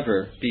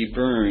forever be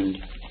burned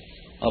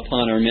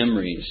upon our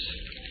memories.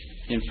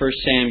 In 1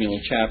 Samuel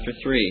chapter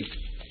 3,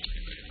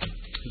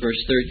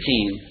 verse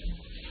 13.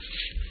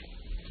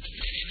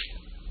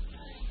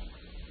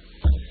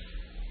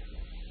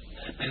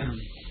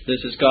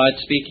 This is God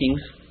speaking.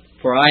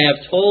 For I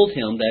have told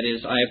him, that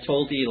is, I have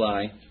told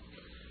Eli,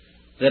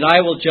 that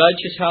I will judge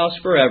his house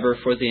forever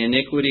for the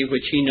iniquity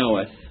which he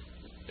knoweth,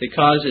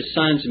 because his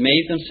sons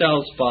made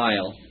themselves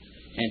vile,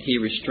 and he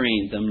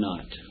restrained them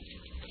not.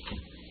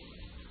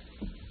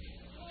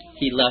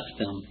 He left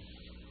them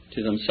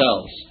to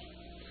themselves.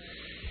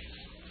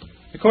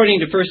 According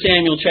to 1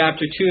 Samuel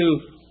chapter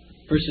 2,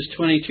 verses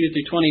 22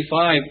 through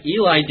 25,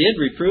 Eli did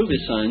reprove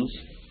his sons,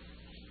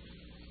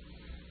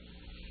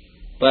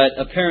 but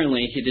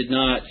apparently he did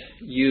not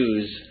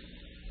use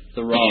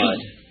the rod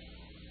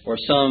or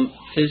some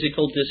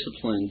physical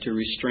discipline to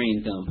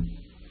restrain them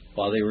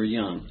while they were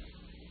young.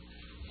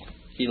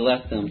 He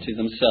left them to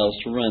themselves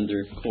to run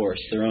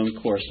their own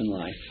course in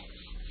life.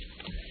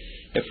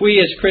 If we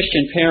as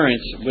Christian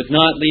parents would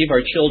not leave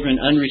our children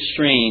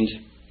unrestrained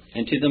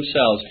and to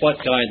themselves, what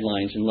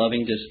guidelines in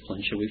loving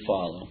discipline should we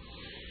follow?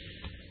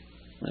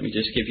 Let me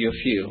just give you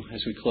a few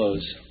as we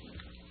close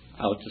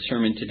out the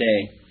sermon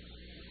today.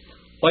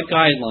 What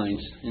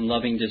guidelines in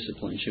loving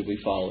discipline should we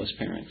follow as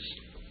parents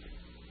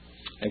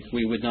if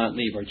we would not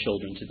leave our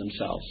children to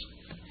themselves?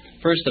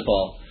 First of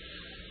all,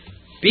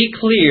 be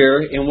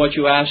clear in what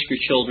you ask your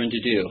children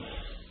to do.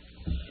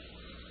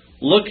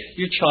 Look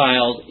your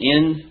child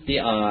in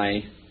the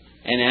eye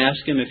and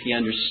ask him if he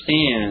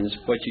understands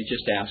what you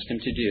just asked him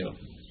to do.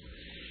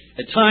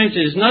 At times,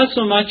 it is not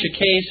so much a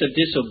case of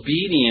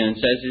disobedience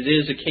as it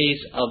is a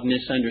case of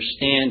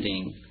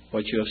misunderstanding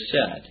what you have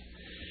said.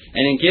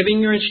 And in giving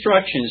your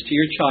instructions to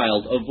your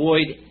child,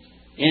 avoid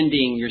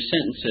ending your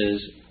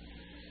sentences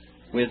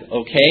with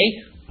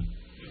okay.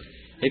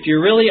 If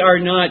you really are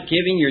not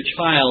giving your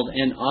child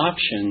an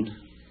option,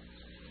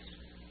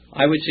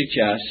 I would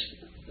suggest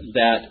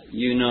that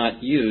you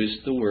not use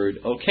the word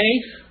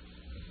okay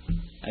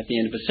at the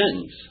end of a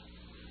sentence.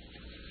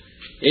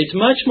 It's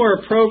much more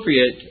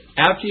appropriate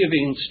after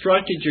you've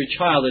instructed your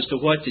child as to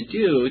what to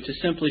do to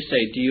simply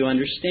say, do you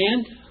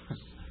understand?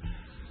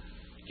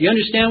 Do you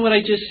understand what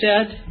I just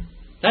said?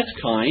 That's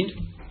kind.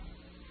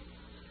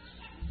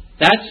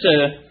 That's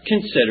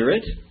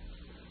considerate.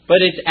 But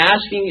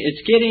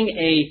it's getting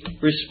a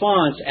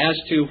response as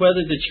to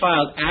whether the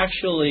child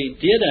actually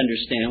did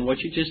understand what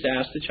you just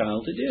asked the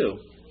child to do.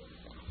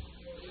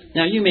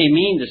 Now, you may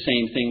mean the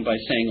same thing by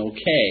saying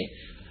okay.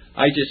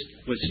 I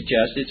just would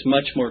suggest it's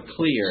much more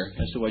clear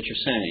as to what you're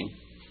saying.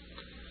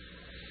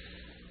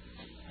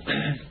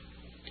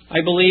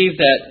 I believe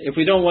that if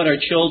we don't want our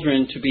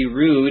children to be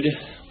rude,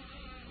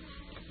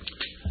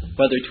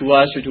 whether to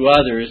us or to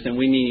others, then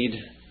we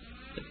need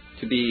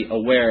to be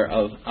aware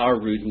of our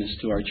rudeness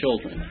to our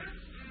children.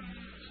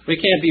 We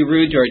can't be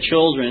rude to our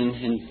children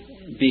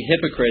and be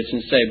hypocrites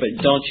and say,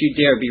 but don't you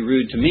dare be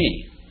rude to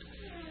me.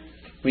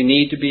 We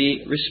need to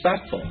be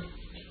respectful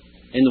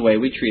in the way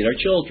we treat our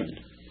children.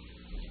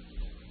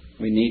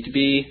 We need to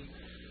be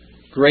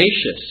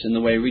gracious in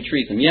the way we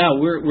treat them. Yeah,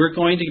 we're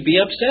going to be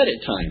upset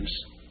at times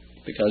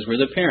because we're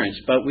the parents,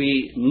 but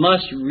we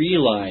must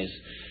realize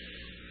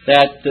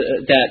that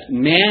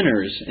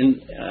manners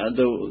and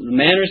the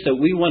manners that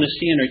we want to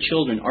see in our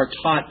children are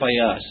taught by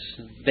us.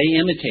 They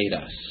imitate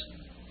us.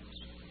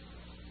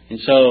 And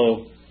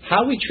so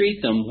how we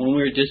treat them when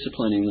we're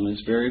disciplining them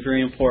is very,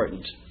 very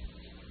important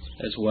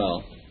as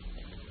well.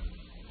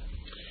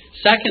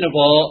 Second of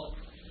all,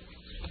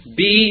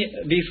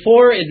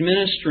 before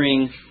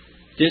administering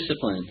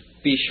discipline,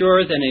 be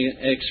sure that an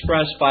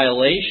express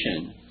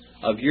violation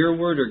of your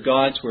word or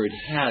God's word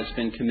has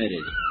been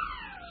committed.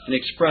 An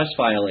express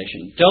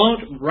violation.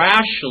 Don't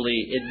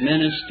rashly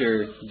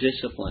administer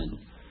discipline.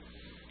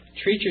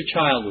 Treat your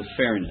child with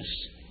fairness.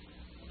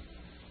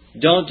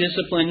 Don't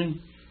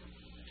discipline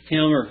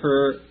him or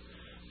her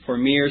for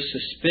mere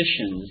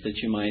suspicions that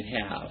you might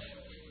have.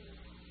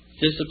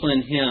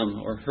 Discipline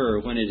him or her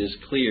when it is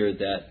clear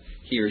that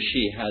he or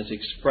she has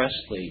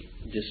expressly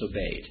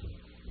disobeyed.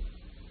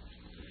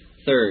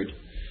 Third,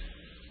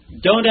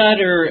 don't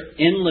utter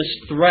endless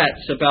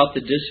threats about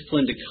the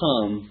discipline to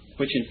come,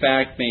 which in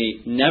fact may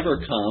never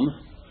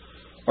come,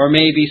 or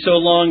may be so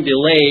long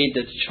delayed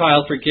that the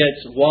child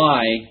forgets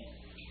why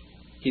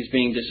he's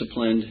being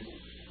disciplined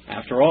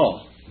after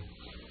all.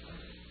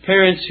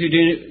 Parents who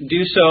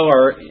do so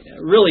are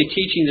really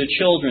teaching their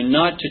children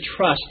not to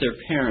trust their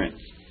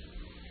parents,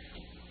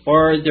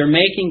 or they're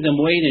making them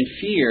wait in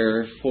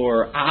fear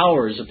for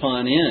hours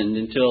upon end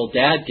until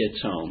Dad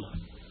gets home,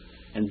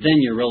 and then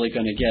you're really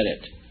going to get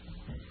it.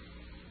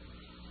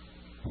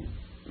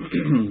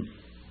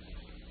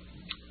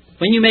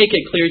 When you make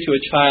it clear to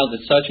a child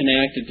that such an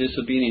act of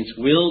disobedience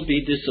will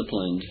be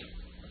disciplined,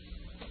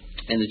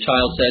 and the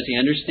child says he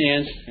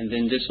understands and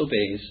then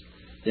disobeys,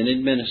 then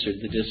administer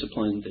the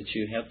discipline that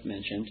you have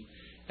mentioned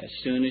as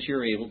soon as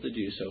you're able to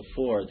do so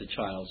for the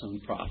child's own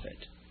profit.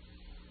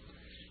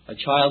 A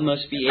child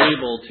must be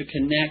able to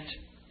connect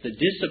the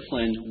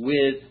discipline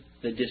with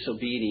the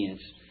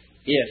disobedience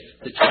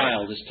if the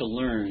child is to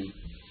learn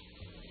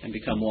and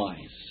become wise.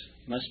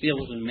 Must be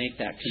able to make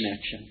that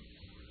connection.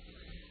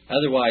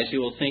 Otherwise, he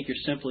will think you're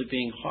simply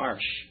being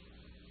harsh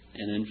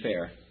and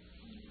unfair.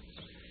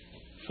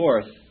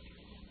 Fourth,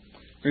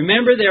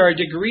 remember there are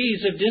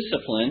degrees of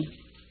discipline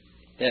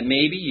that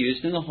may be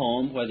used in the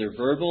home, whether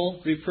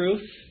verbal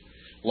reproof,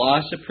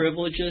 loss of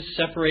privileges,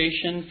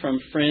 separation from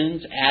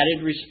friends,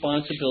 added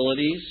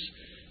responsibilities,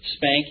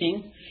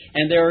 spanking,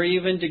 and there are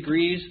even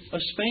degrees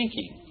of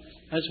spanking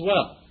as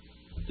well,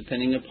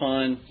 depending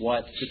upon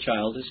what the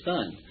child has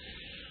done.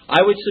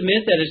 I would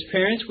submit that as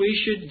parents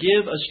we should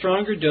give a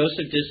stronger dose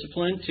of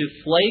discipline to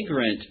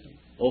flagrant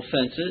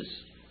offenses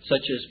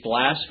such as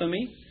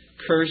blasphemy,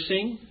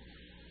 cursing,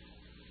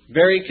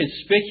 very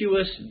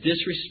conspicuous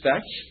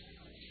disrespect,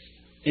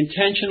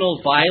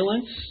 intentional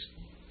violence,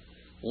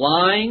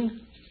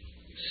 lying,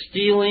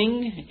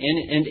 stealing,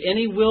 and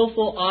any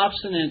willful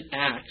obstinate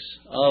acts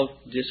of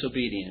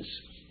disobedience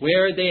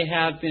where they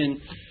have been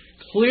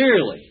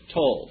clearly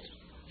told,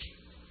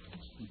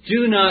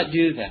 do not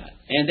do that.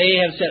 And they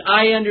have said,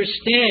 I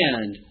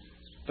understand,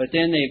 but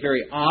then they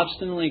very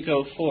obstinately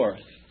go forth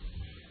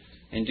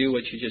and do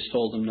what you just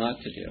told them not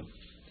to do.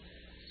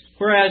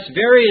 Whereas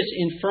various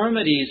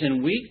infirmities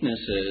and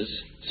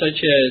weaknesses, such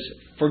as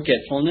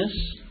forgetfulness,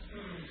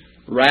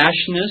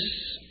 rashness,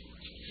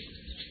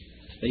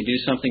 they do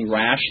something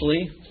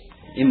rashly,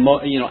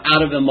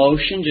 out of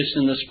emotion, just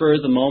in the spur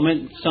of the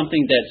moment,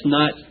 something that's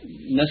not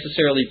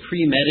necessarily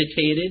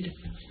premeditated.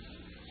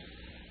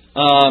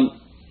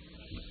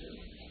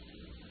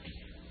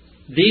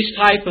 These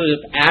type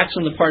of acts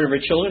on the part of our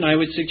children, I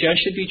would suggest,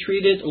 should be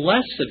treated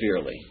less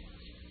severely.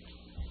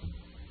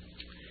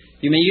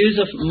 You may use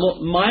a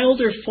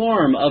milder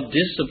form of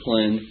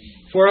discipline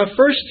for a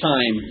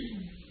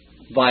first-time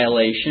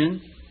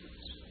violation,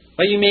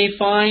 but you may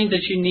find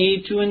that you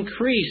need to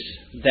increase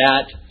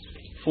that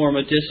form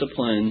of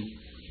discipline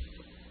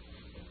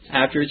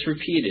after it's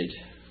repeated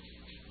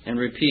and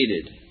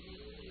repeated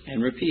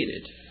and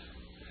repeated.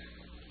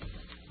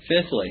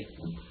 Fifthly,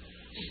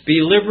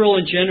 be liberal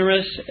and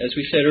generous, as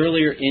we said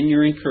earlier, in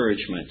your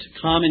encouragement,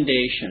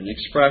 commendation,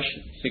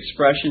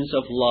 expressions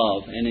of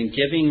love, and in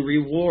giving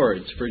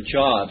rewards for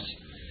jobs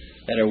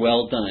that are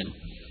well done.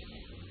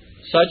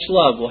 Such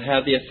love will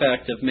have the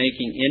effect of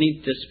making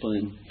any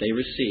discipline they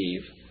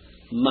receive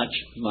much,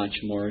 much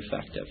more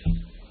effective.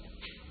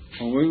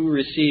 When we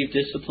receive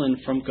discipline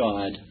from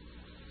God,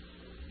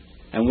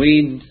 and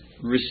we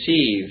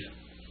receive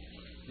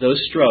those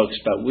strokes,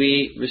 but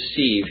we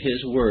receive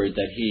His word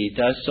that He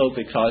does so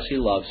because He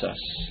loves us,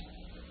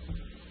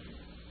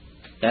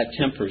 that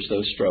tempers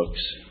those strokes.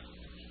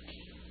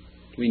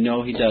 We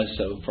know He does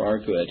so for our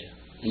good,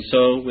 and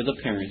so with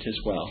a parent as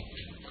well.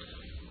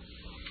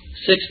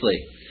 Sixthly,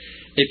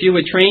 if you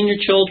would train your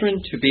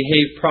children to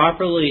behave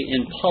properly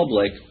in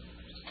public,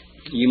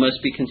 you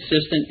must be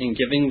consistent in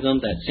giving them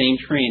that same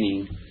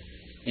training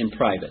in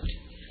private,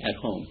 at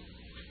home.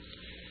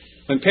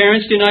 When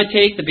parents do not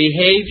take the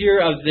behavior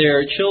of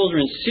their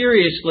children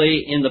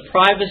seriously in the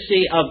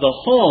privacy of the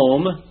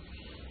home,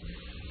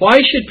 why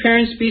should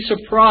parents be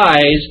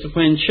surprised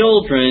when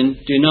children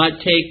do not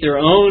take their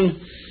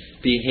own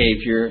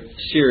behavior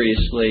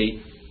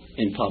seriously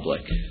in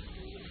public?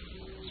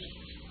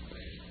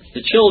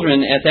 The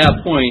children at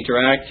that point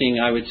are acting,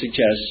 I would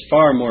suggest,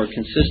 far more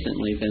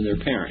consistently than their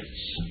parents.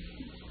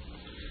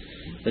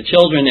 The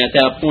children at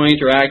that point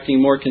are acting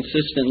more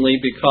consistently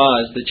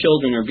because the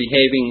children are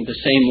behaving the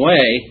same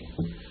way,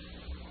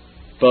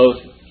 both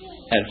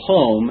at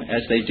home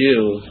as they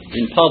do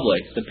in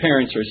public. The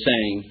parents are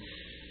saying,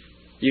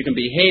 you can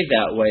behave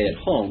that way at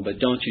home, but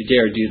don't you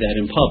dare do that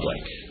in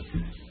public.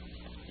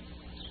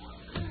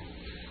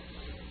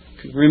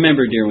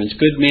 Remember, dear ones,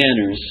 good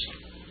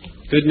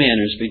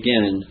manners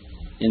begin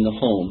in the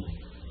home.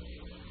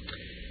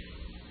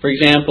 For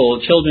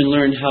example, children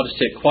learn how to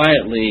sit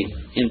quietly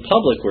in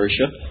public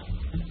worship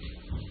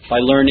by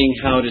learning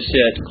how to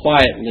sit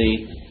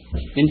quietly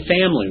in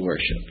family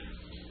worship.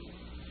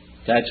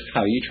 That's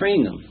how you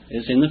train them,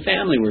 is in the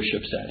family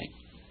worship setting.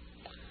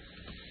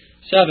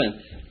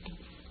 Seventh,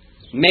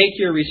 make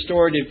your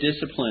restorative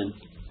discipline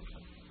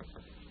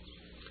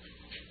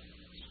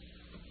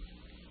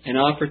an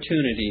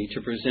opportunity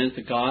to present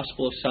the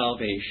gospel of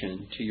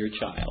salvation to your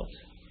child.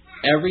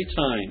 Every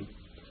time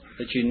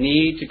that you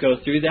need to go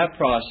through that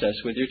process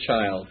with your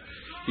child,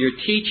 you're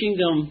teaching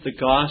them the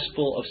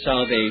gospel of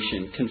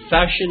salvation,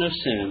 confession of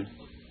sin,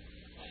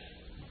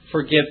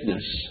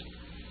 forgiveness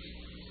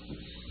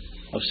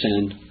of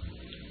sin,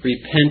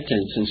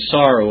 repentance and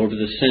sorrow over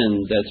the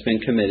sin that's been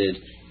committed,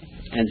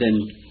 and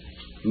then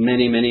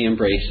many, many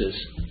embraces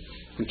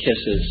and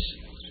kisses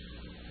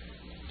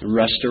and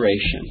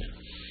restoration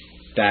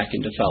back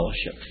into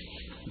fellowship.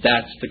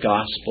 That's the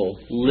gospel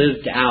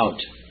lived out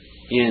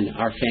in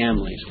our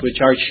families, which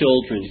our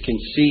children can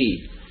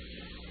see.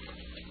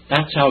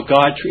 That's how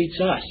God treats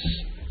us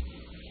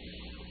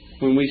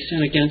when we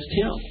sin against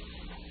Him.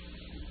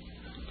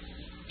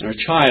 And our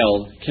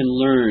child can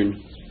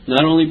learn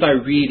not only by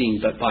reading,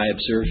 but by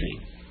observing.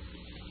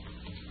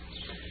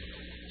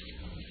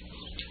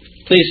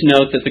 Please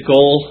note that the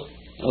goal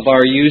of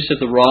our use of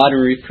the rod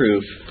and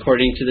reproof,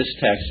 according to this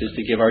text, is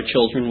to give our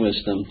children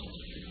wisdom.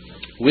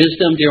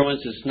 Wisdom, dear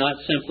ones, is not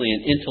simply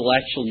an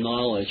intellectual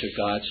knowledge of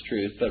God's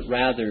truth, but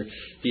rather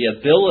the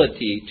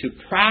ability to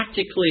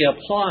practically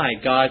apply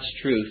God's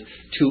truth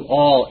to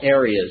all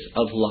areas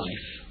of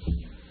life.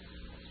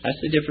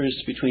 That's the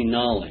difference between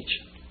knowledge.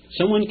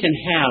 Someone can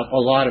have a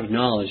lot of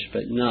knowledge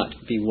but not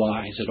be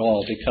wise at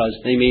all because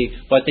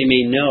what they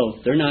may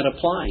know, they're not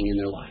applying in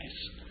their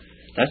lives.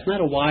 That's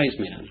not a wise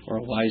man or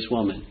a wise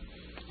woman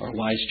or a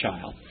wise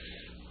child.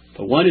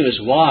 But one who is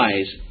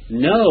wise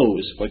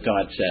knows what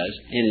God says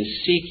and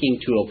is seeking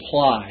to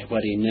apply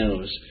what he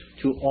knows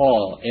to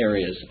all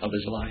areas of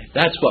his life.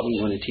 That's what we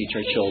want to teach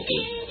our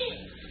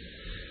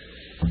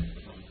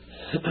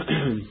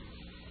children.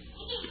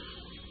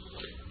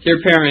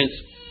 Dear parents,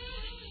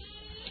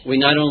 we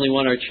not only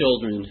want our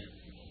children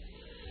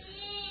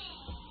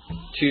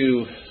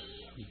to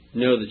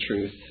know the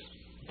truth,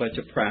 but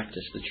to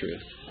practice the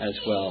truth as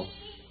well.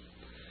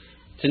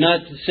 To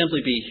not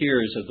simply be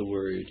hearers of the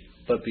word,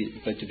 but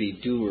to be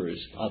doers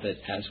of it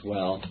as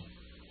well.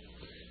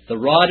 The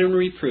rod and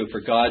reproof are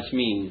God's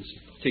means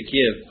to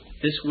give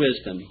this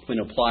wisdom when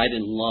applied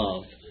in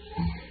love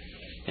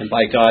and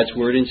by God's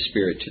word and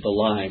spirit to the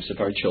lives of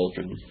our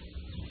children.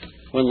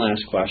 One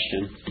last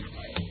question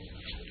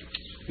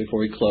before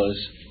we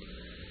close.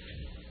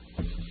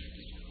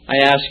 I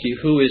ask you,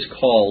 who is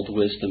called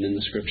wisdom in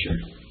the Scripture?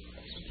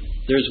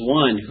 There's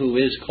one who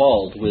is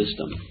called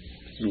wisdom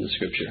in the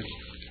Scripture.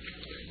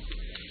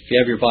 If you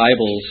have your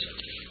Bibles,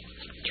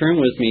 turn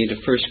with me to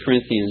 1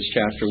 Corinthians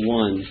chapter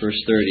 1,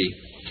 verse 30.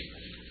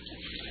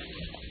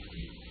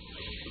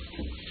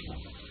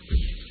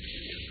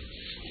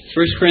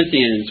 First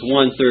Corinthians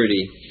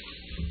 1:30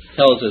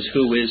 tells us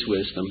who is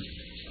wisdom.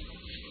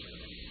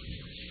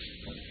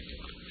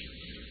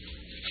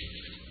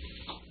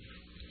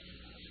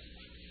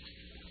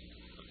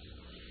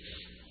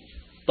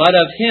 But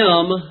of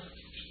him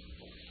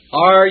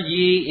are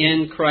ye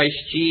in Christ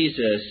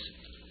Jesus,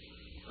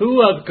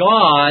 who of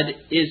God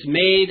is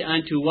made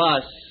unto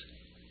us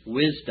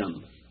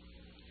wisdom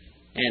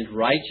and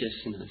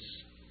righteousness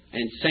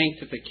and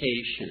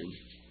sanctification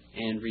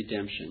and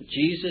redemption.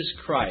 Jesus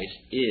Christ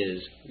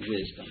is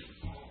wisdom.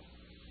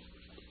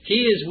 He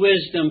is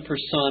wisdom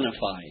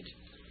personified.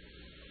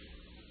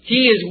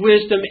 He is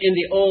wisdom in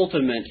the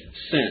ultimate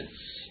sense.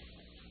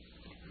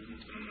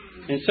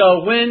 And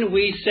so when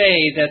we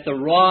say that the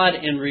rod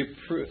and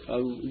reproof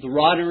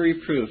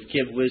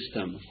give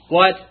wisdom,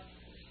 what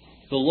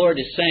the Lord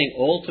is saying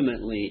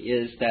ultimately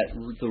is that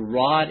the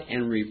rod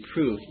and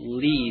reproof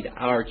lead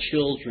our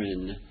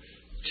children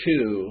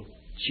to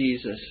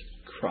Jesus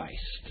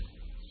Christ,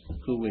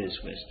 who is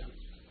wisdom.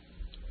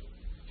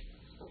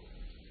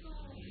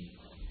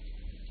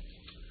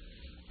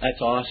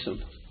 That's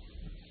awesome.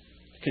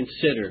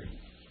 Consider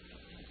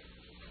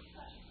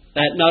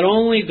that not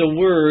only the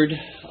Word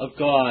of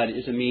God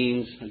is a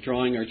means of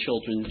drawing our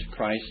children to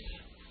Christ,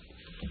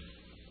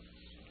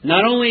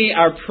 not only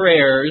our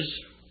prayers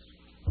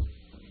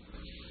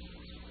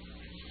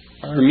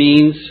are a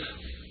means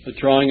of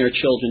drawing our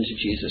children to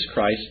Jesus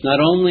Christ, not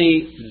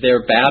only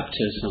their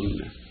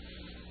baptism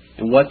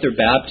and what their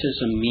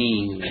baptism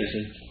means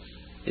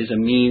is a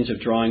means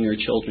of drawing our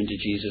children to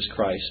Jesus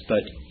Christ,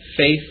 but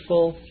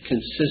faithful,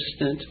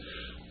 consistent,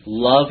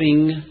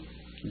 loving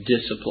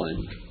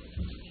discipline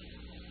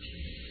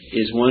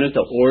is one of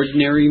the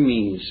ordinary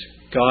means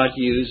God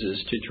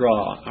uses to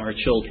draw our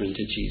children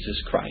to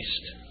Jesus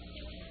Christ.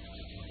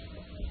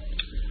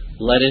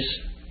 Let us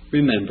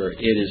remember, it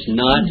is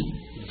not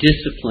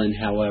discipline,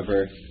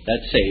 however,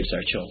 that saves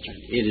our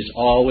children. It is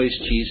always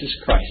Jesus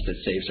Christ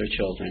that saves our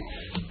children.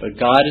 But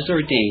God has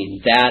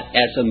ordained that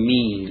as a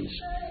means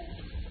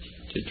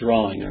to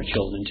drawing our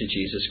children to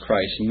Jesus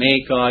Christ.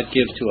 May God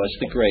give to us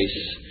the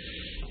grace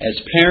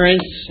as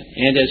parents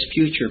and as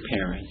future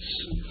parents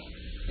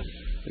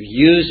of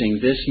using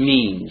this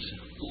means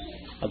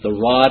of the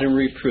rod and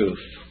reproof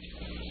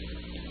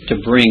to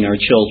bring our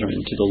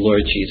children to the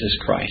Lord Jesus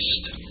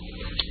Christ.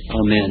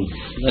 Amen.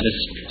 Let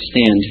us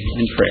stand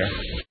in prayer.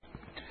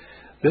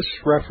 This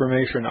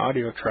Reformation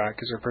audio track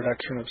is a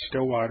production of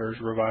Still Waters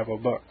Revival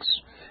Books.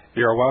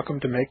 You are welcome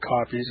to make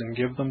copies and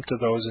give them to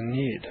those in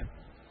need.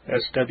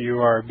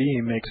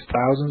 SWRB makes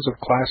thousands of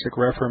classic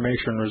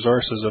Reformation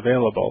resources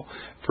available,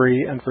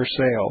 free and for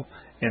sale,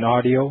 in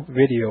audio,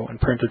 video, and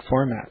printed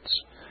formats.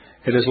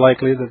 It is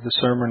likely that the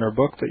sermon or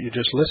book that you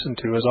just listened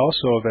to is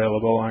also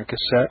available on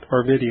cassette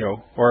or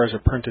video, or as a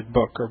printed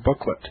book or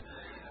booklet.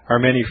 Our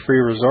many free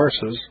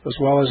resources, as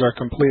well as our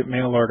complete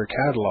mail-order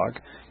catalog,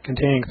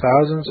 containing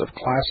thousands of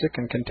classic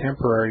and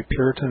contemporary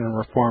Puritan and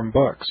Reform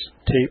books,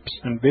 tapes,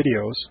 and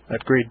videos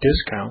at great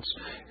discounts,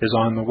 is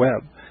on the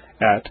web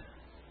at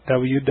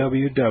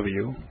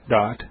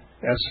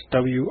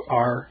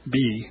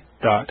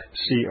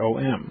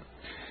www.swrb.com.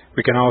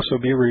 We can also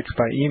be reached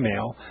by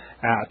email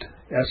at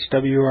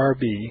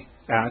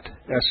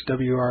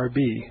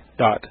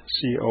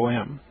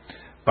swrb@swrb.com,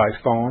 by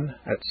phone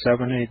at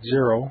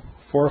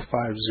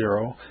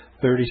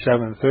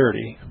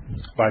 780-450-3730,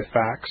 by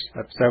fax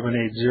at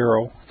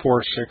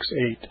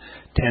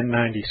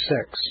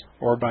 780-468-1096,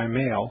 or by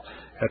mail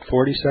at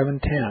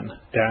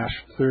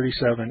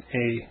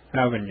 4710-37A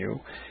Avenue,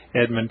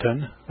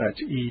 Edmonton,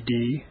 that's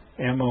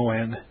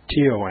Edmonton,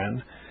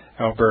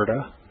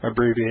 Alberta,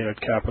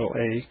 abbreviated capital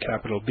A,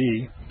 capital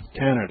B,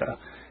 Canada,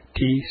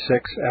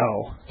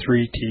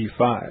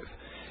 T6L3T5.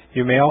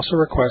 You may also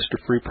request a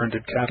free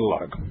printed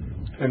catalog.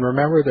 And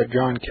remember that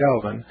John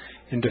Calvin,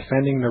 in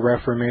defending the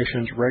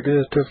Reformation's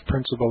regulative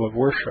principle of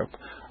worship,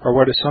 or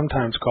what is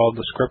sometimes called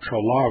the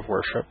scriptural law of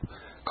worship,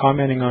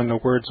 commenting on the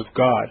words of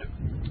God,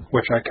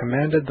 which I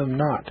commanded them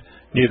not,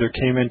 neither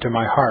came into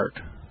my heart,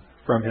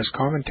 from his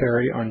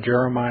commentary on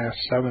Jeremiah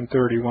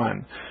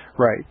 7:31,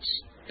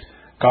 writes,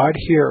 God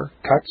here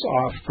cuts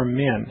off from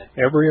men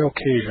every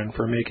occasion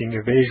for making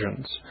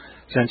evasions,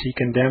 since he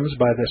condemns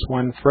by this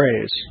one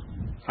phrase,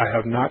 I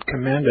have not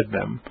commanded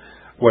them,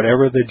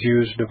 whatever the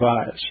Jews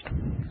devised.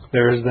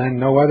 There is then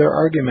no other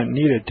argument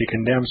needed to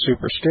condemn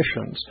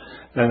superstitions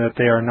than that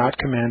they are not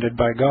commanded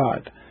by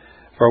God.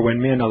 For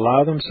when men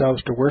allow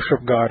themselves to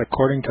worship God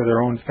according to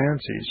their own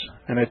fancies,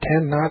 and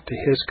attend not to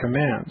his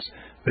commands,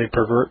 they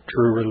pervert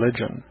true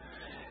religion.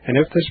 And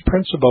if this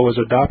principle was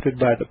adopted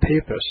by the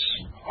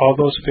papists, all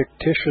those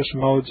fictitious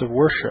modes of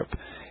worship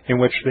in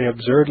which they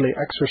absurdly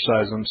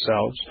exercise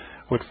themselves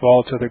would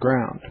fall to the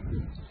ground.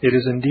 It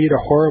is indeed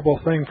a horrible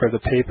thing for the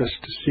papists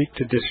to seek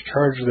to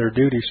discharge their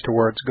duties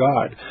towards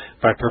God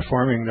by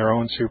performing their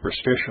own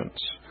superstitions.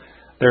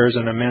 There is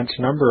an immense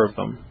number of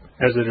them,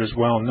 as it is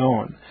well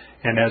known,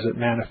 and as it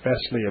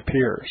manifestly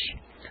appears.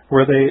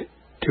 Were they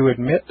to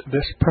admit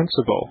this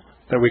principle,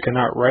 that we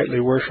cannot rightly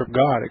worship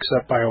God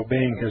except by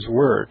obeying his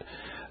word,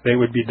 they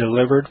would be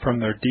delivered from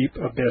their deep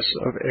abyss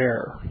of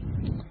error.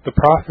 The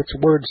prophet's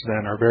words,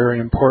 then, are very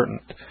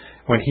important,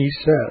 when he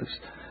says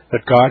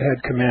that God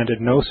had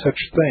commanded no such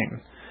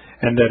thing,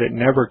 and that it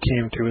never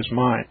came to his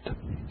mind,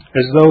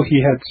 as though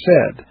he had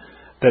said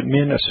that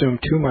men assume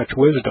too much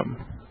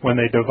wisdom, when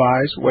they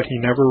devise what he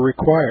never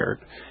required,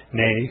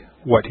 nay,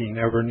 what he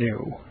never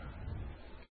knew.